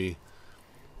actually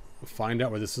find out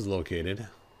where this is located.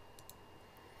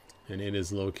 And it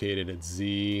is located at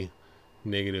Z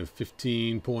negative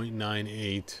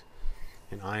 15.98.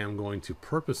 And I am going to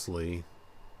purposely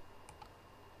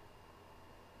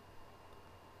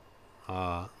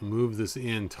move this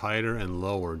in tighter and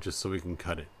lower just so we can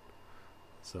cut it.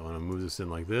 So I'm going to move this in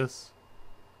like this.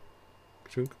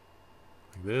 Ka-chunk.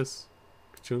 Like this.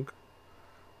 Ka-chunk.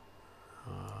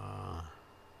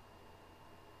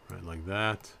 Right like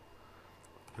that.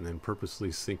 And then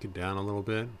purposely sink it down a little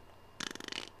bit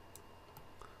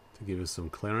to give us some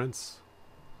clearance.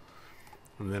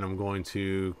 And then I'm going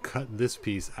to cut this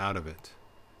piece out of it.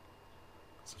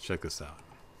 So check this out.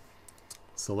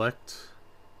 Select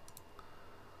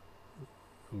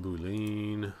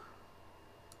Boolean.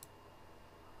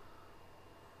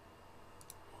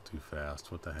 Too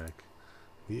fast. What the heck?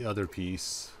 The other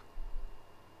piece.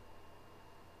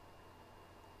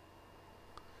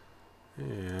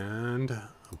 And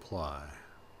apply.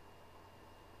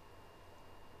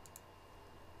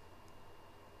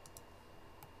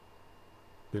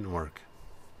 Didn't work.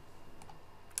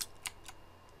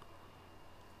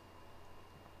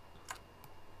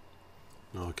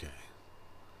 Okay.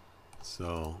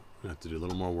 So I have to do a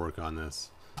little more work on this.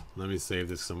 Let me save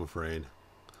this because I'm afraid.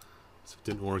 So it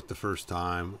didn't work the first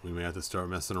time. We may have to start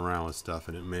messing around with stuff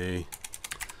and it may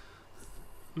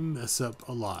mess up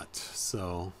a lot.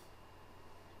 So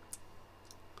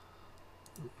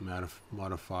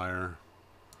modifier,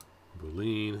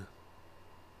 Boolean.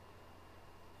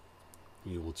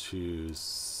 We will choose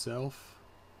self,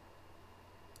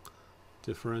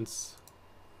 difference,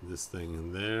 this thing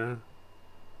in there.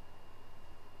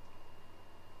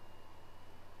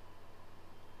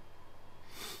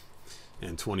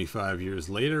 And 25 years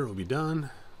later, it will be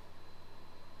done.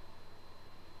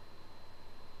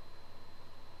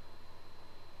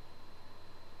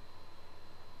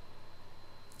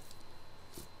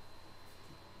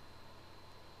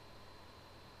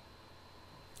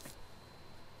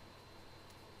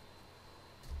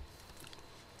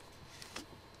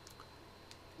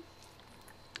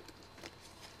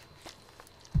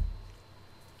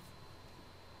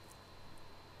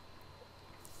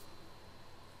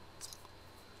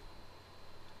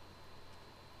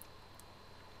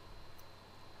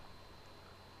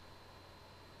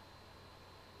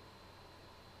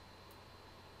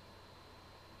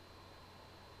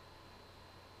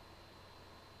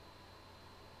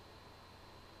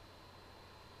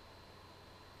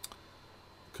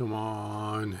 Come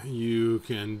on, you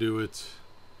can do it.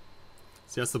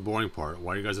 See, that's the boring part.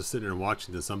 While you guys are sitting there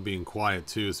watching this, I'm being quiet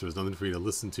too, so there's nothing for you to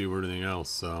listen to or anything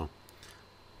else. So,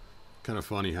 kind of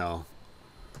funny how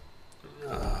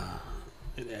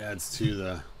it adds to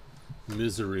the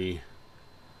misery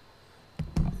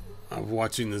of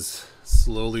watching this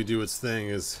slowly do its thing,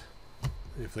 is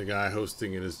if the guy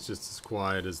hosting it is just as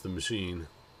quiet as the machine.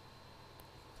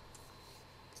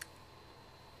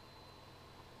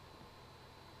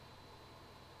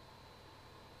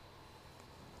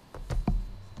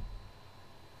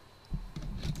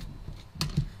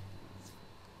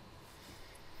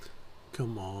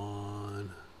 Come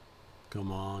on.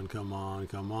 Come on, come on,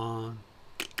 come on.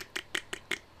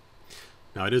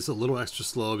 Now it is a little extra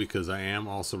slow because I am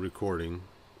also recording.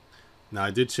 Now I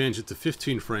did change it to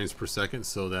 15 frames per second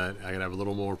so that I could have a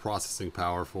little more processing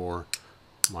power for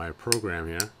my program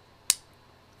here.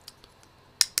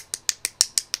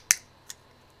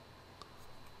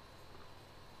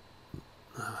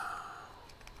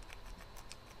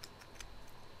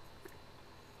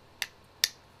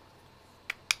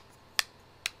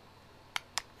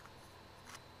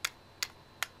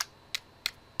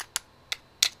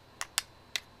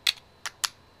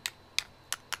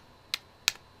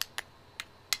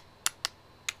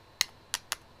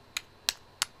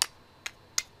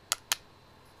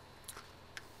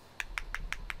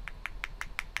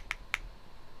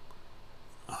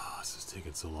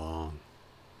 Taking so long.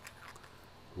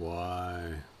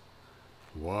 Why?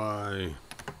 Why?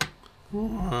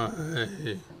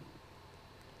 Why?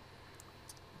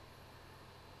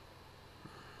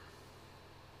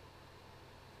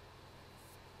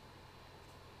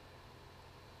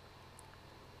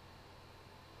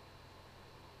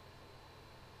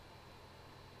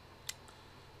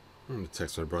 I'm gonna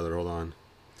text my brother, hold on.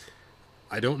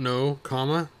 I don't know,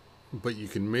 comma, but you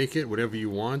can make it whatever you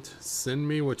want. Send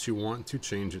me what you want to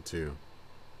change it to.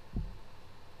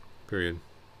 Period.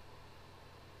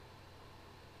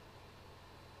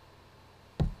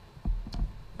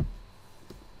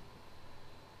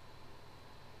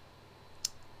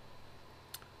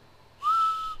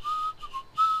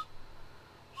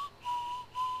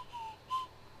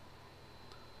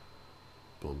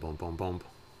 Boom, boom, boom, boom.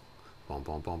 Boom,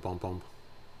 boom, boom, boom, boom.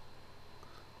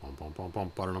 Boom, boom, boom,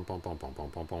 boom, boom, boom, boom, boom, boom,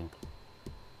 boom, boom.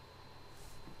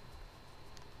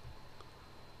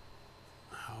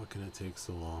 can it take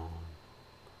so long?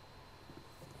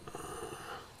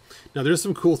 Now there's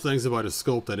some cool things about a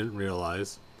sculpt I didn't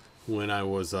realize when I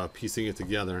was piecing it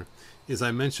together. Is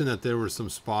I mentioned that there were some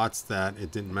spots that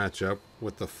it didn't match up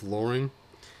with the flooring.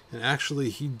 And actually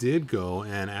he did go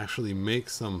and actually make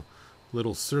some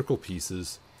little circle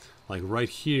pieces. Like right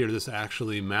here, this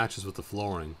actually matches with the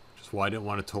flooring. Which is why I didn't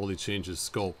want to totally change his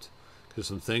sculpt. There's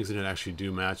some things in it actually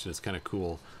do match, and it's kind of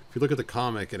cool. If you look at the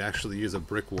comic, it actually is a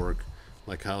brickwork,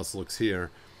 like how this looks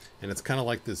here, and it's kind of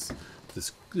like this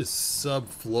sub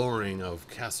flooring of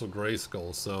Castle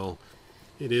Grayskull. So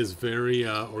it is very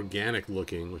organic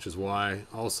looking, which is why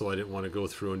also I didn't want to go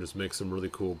through and just make some really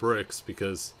cool bricks,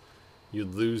 because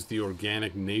you'd lose the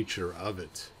organic nature of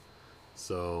it.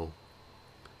 So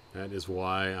that is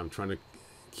why I'm trying to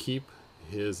keep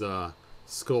his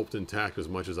sculpt intact as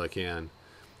much as I can.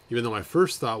 Even though my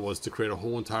first thought was to create a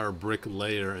whole entire brick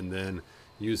layer and then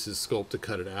use his sculpt to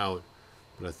cut it out,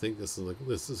 but I think this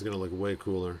is going to look way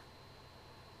cooler.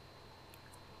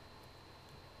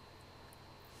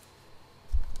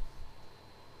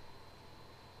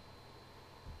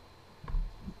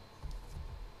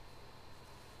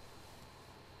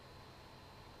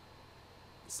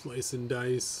 Slice and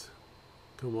dice.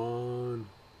 Come on.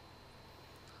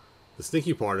 The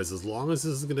stinky part is, as long as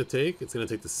this is going to take, it's going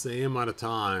to take the same amount of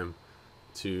time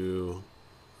to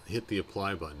hit the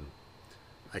apply button.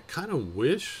 I kind of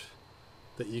wish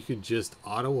that you could just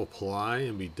auto apply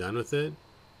and be done with it.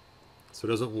 So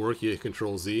it doesn't work, you hit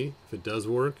Control Z. If it does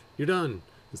work, you're done,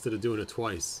 instead of doing it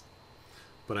twice.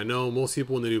 But I know most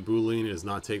people, when they do Boolean, it does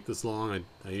not take this long.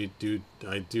 I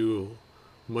do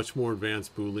much more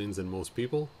advanced Booleans than most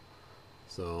people.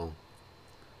 So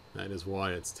that is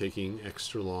why it's taking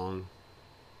extra long.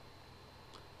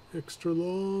 Extra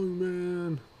long,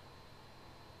 man.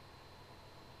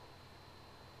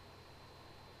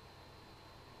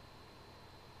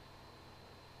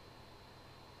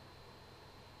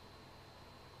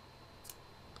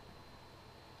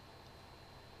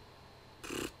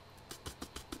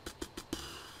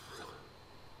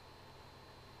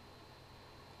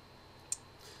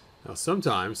 Now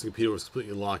sometimes the computer will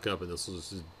completely lock up and this will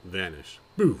just vanish.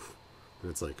 Boof.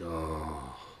 And it's like,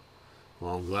 oh.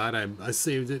 Well, I'm glad I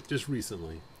saved it just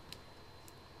recently.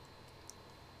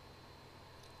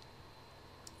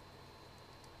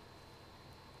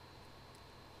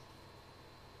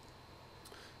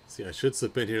 See, I should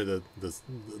slip in here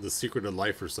the secret of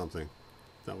life or something.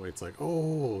 That way it's like,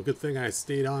 oh, good thing I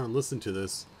stayed on and listened to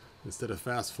this instead of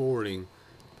fast forwarding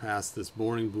past this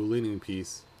boring Booleaning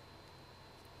piece.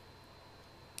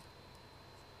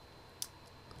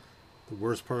 The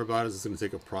worst part about it is it's going to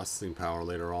take a processing power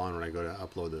later on when I go to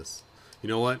upload this. You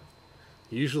know what?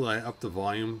 Usually I up the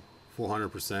volume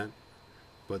 400%,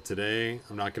 but today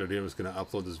I'm not going to do it. I'm just going to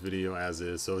upload this video as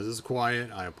is. So if this is quiet,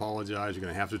 I apologize. You're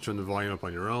going to have to turn the volume up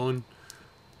on your own.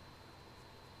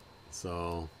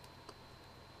 So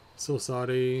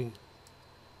sorry.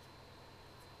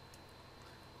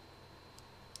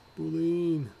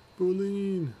 Boolean.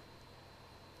 Boolean.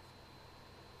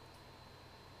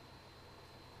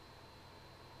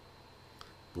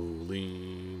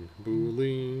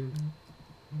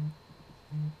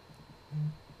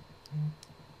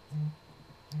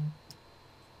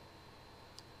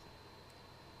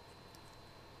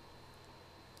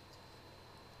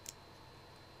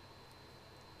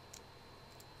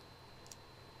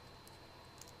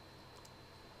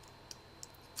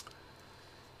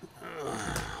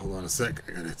 Hold on a sec.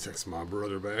 I gotta text my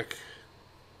brother back.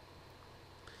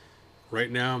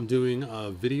 Right now I'm doing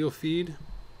a video feed,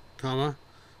 comma.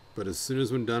 But as soon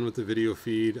as I'm done with the video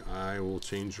feed, I will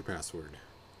change your password.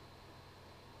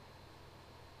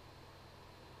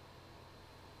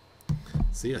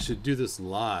 See, I should do this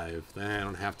live. Then I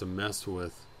don't have to mess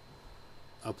with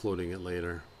uploading it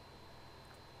later.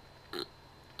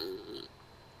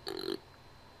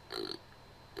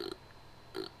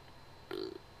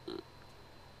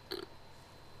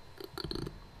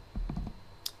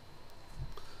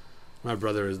 My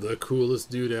brother is the coolest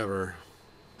dude ever.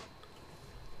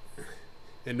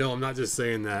 And no, I'm not just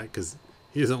saying that because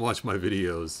he doesn't watch my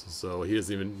videos, so he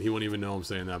won't even know I'm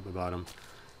saying that about him.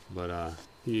 But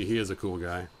he is a cool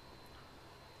guy.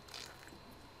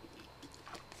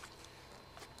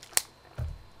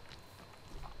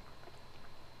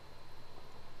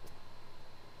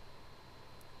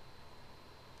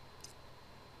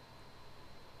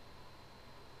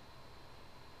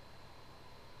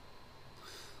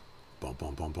 Bump,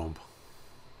 bump, bump, bump.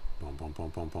 Bump, bump,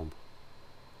 bump, bump, bump.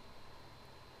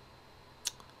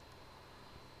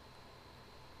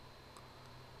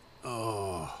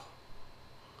 Oh.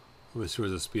 I wish there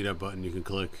was a speed up button you can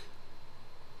click.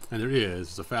 And there is.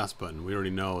 It's a fast button. We already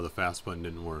know the fast button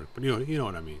didn't work. But you know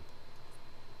what I mean.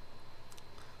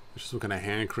 There's some kind of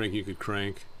hand crank you could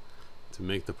crank to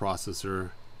make the processor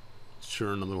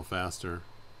churn a little faster.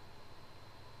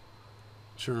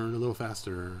 Churn a little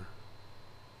faster.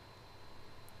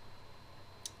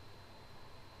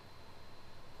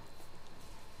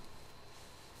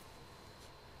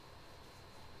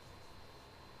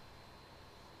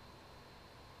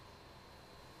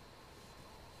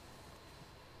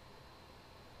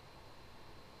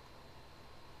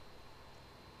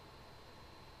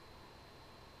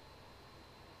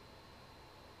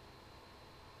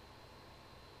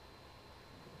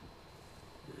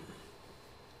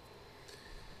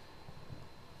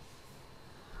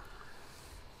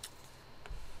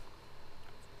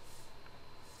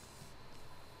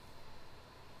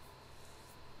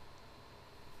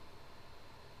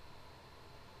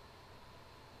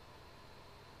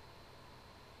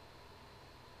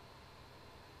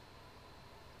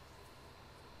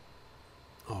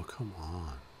 Oh, come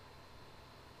on.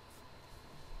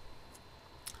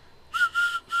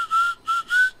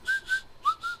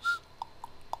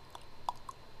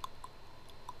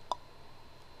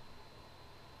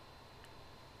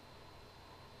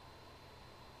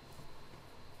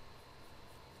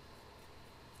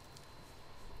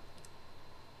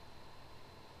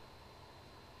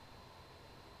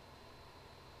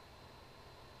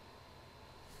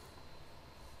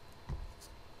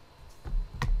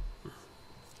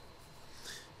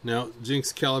 Now,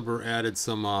 Jinx Caliber added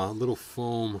some little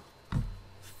foam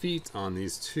feet on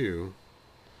these too.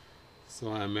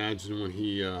 So I imagine when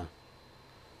he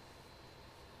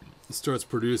starts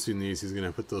producing these, he's going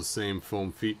to put those same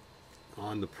foam feet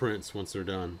on the prints once they're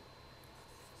done.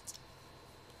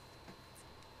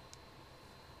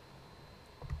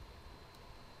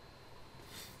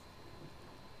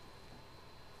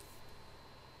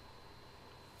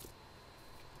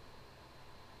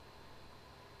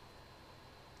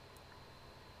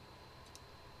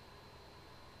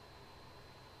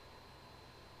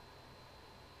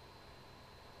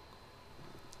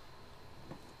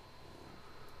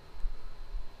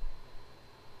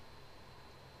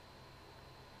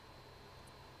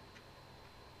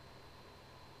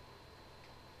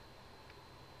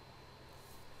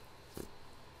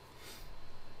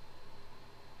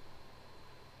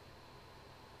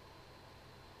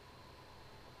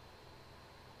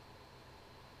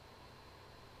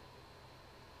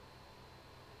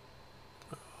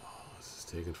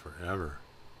 Taking forever.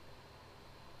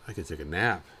 I could take a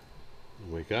nap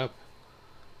and wake up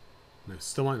and it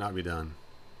still might not be done.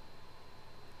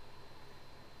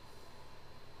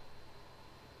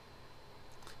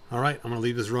 Alright, I'm going to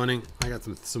leave this running. I got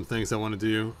some things I want to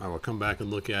do. I will come back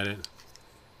and look at it.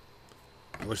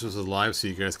 I wish this was live so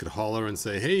you guys could holler and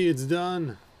say, hey, it's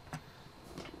done.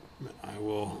 I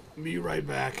will be right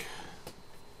back.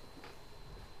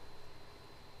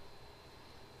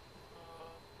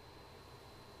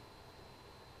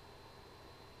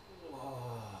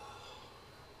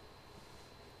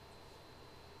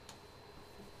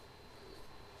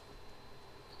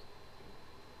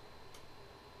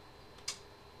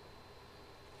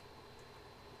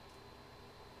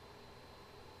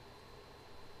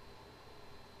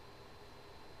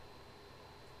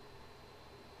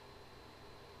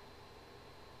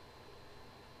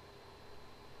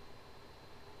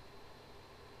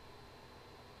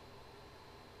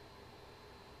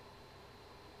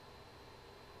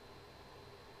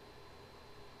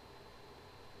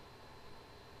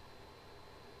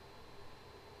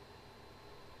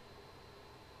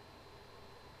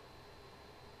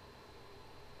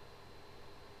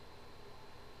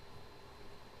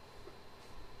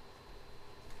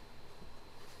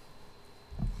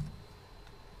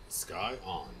 Sky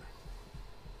on.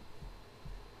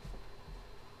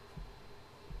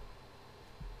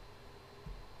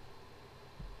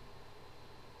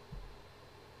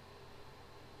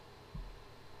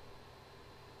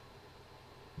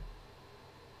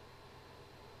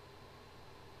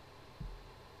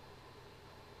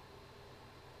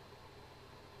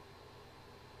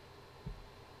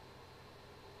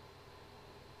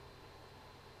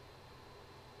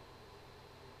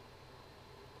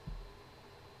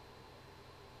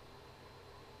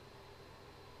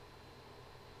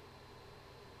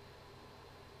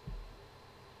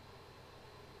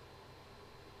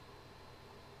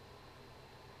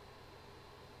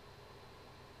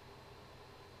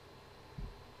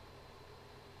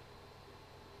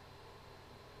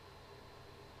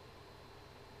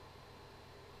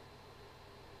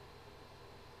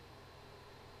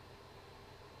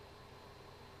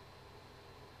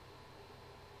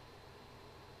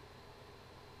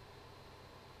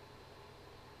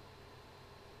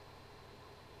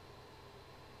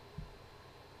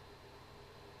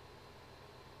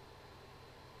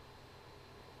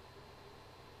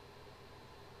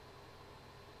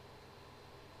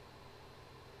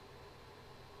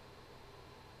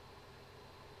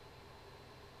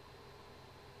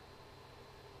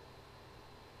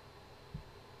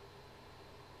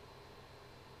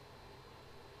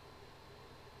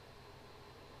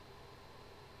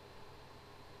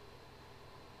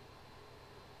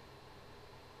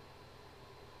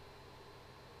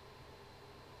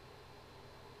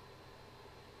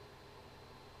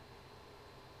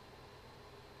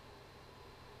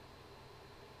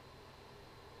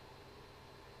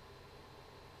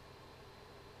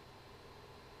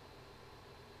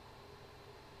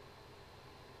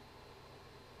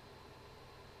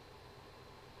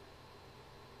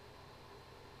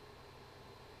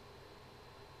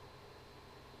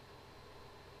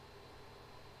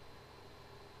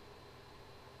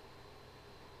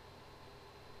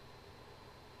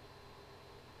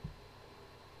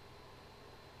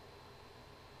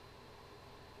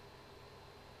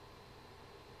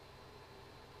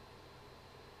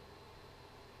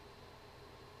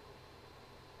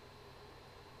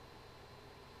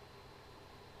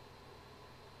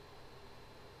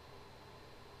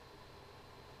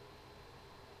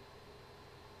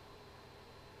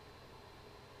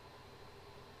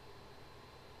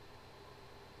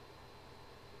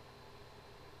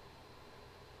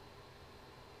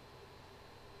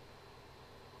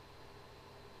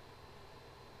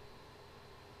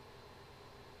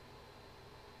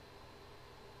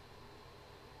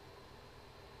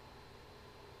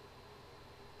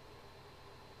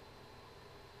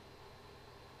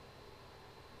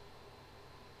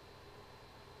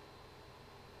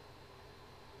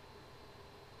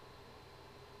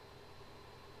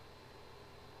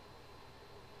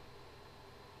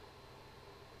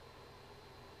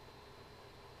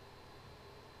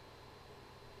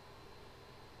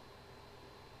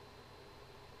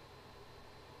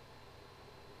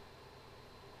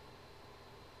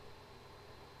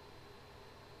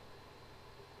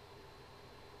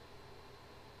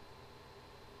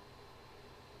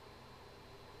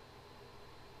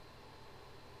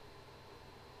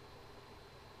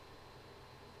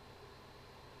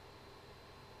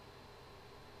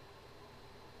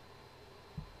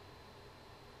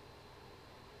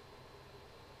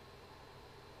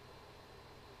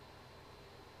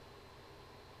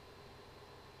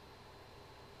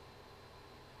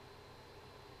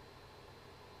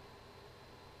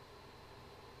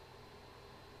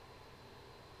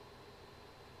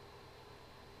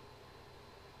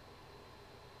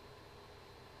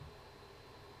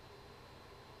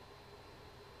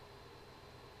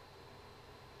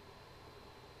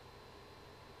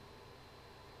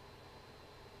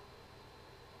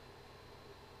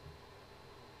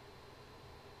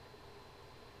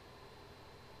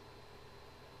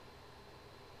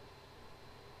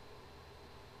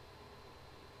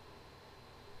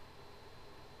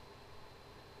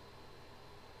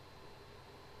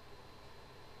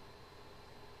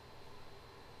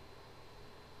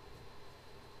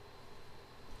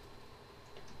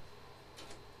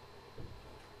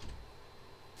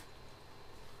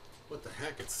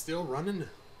 it's still running.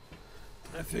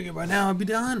 I figured by now I'd be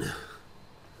done.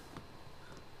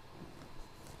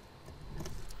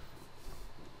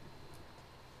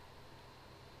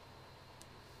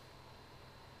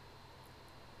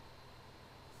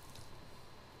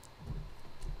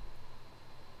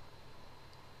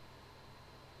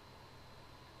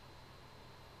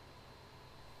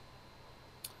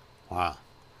 Wow,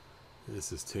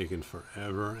 this is taking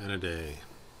forever and a day.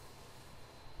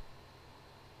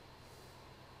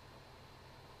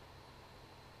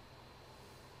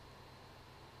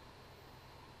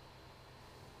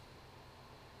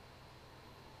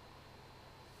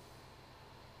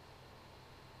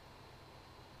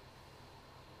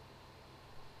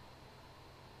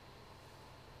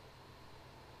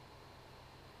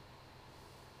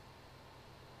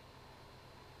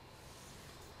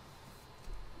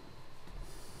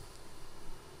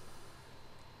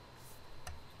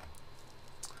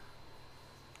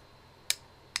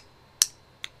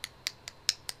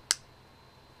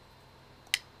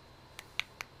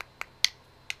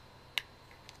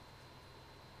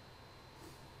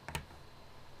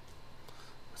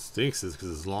 Stinks is because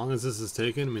as long as this is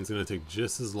taken, it means it's going to take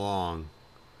just as long,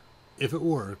 if it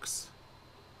works,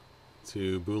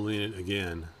 to Boolean it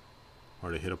again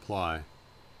or to hit apply.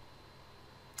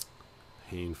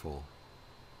 Painful.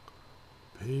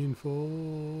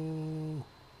 Painful.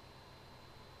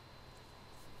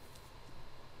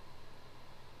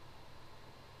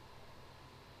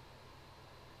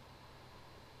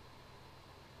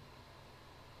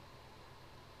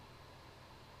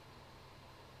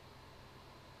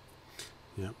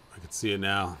 Yep, I can see it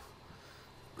now.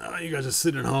 Oh, you guys are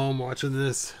sitting at home watching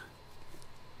this.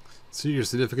 See, your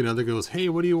significant other goes, "Hey,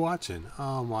 what are you watching?"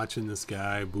 "Oh, I'm watching this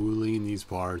guy Boolean these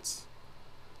parts."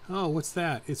 "Oh, what's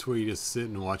that?" "It's where you just sit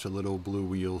and watch a little blue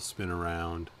wheel spin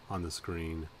around on the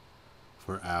screen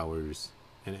for hours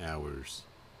and hours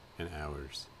and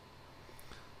hours.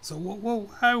 So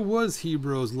why was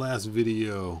Hebreo's last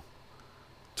video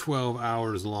 12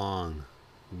 hours long?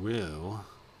 Well,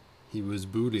 he was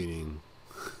booting.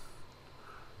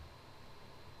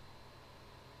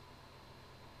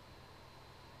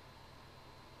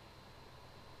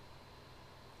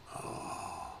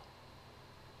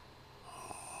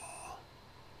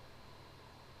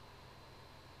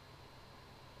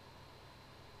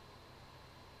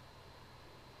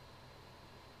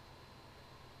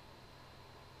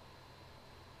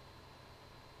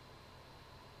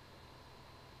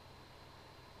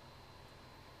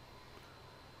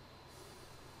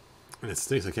 And it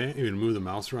stinks. I can't even move the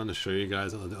mouse around to show you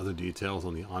guys the other details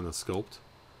on the sculpt.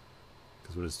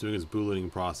 Because when it's doing its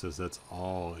booleaning process, that's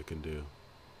all it can do.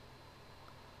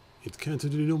 It can't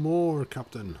do no more,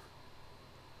 Captain.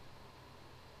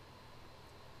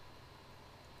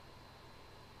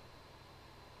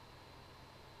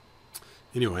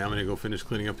 Anyway, I'm going to go finish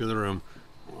cleaning up the other room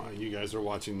while you guys are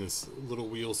watching this little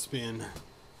wheel spin.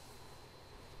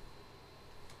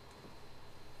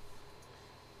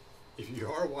 If you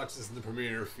are watching this in the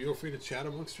premiere, feel free to chat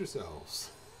amongst yourselves.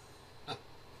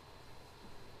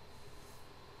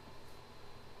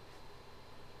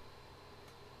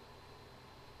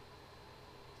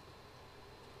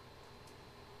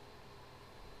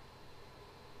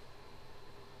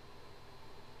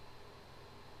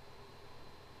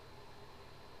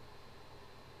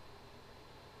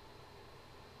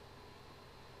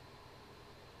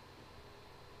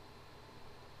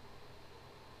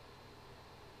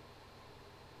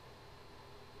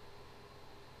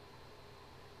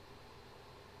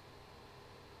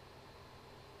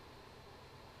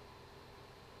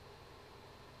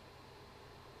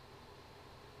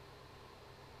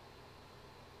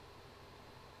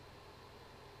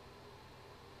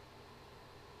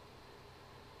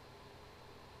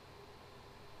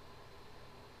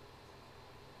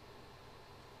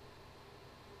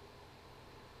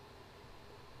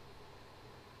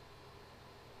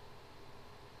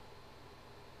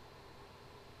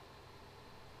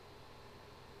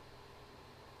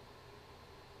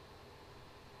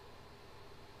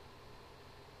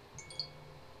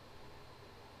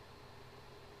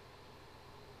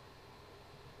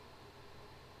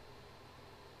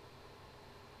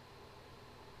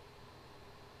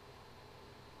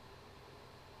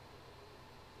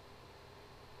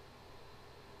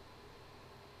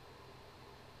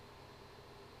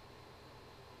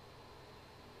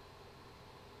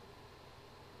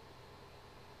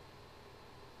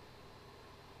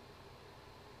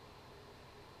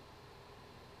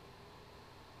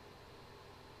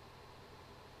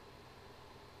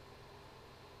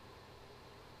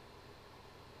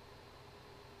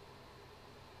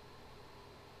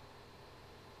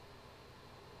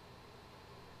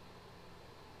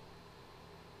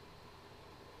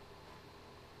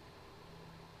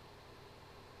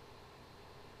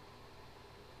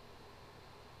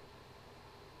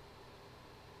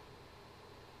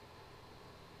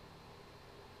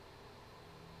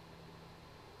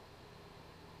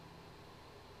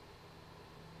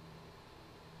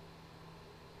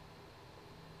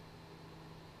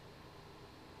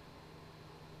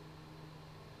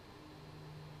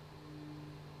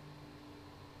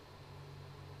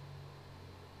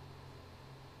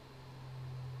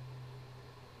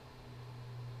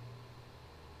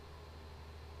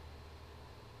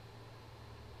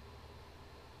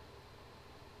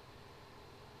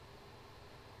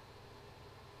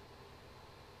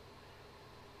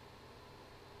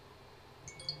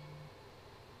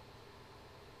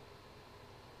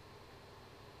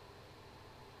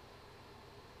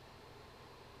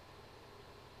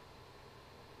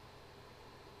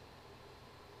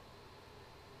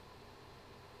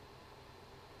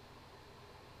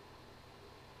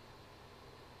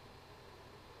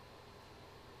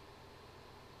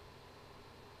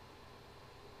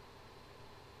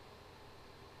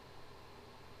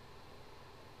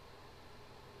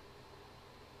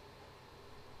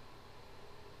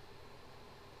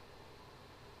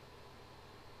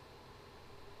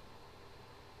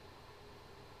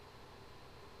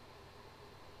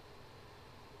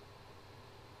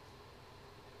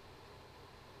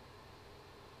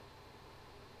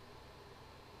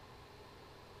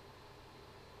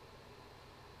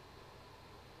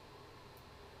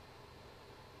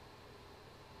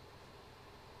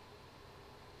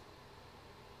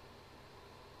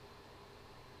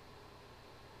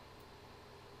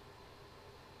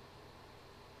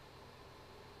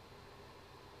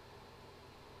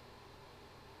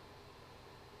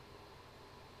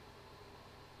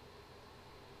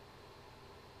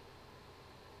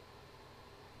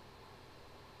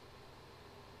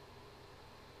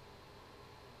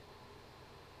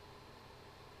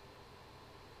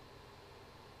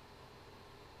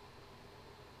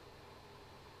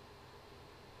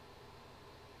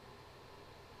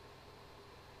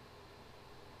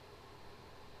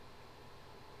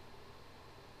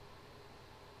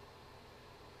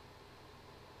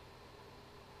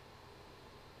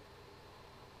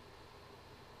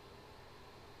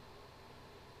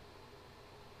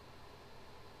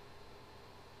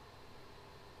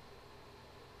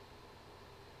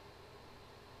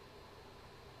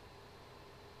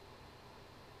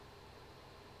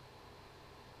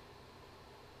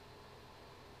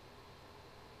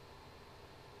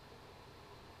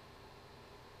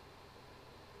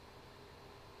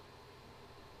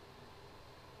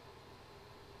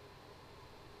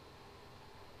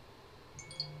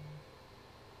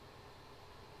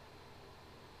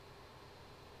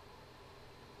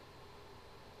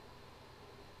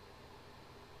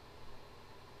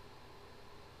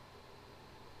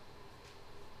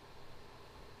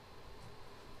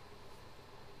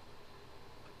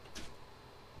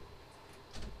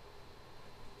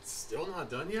 still not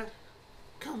done yet?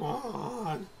 Come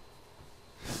on.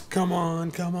 Come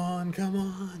on, come on, come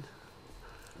on.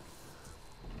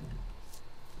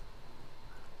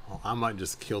 Well, I might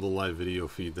just kill the live video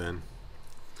feed then.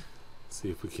 See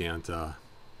if we can't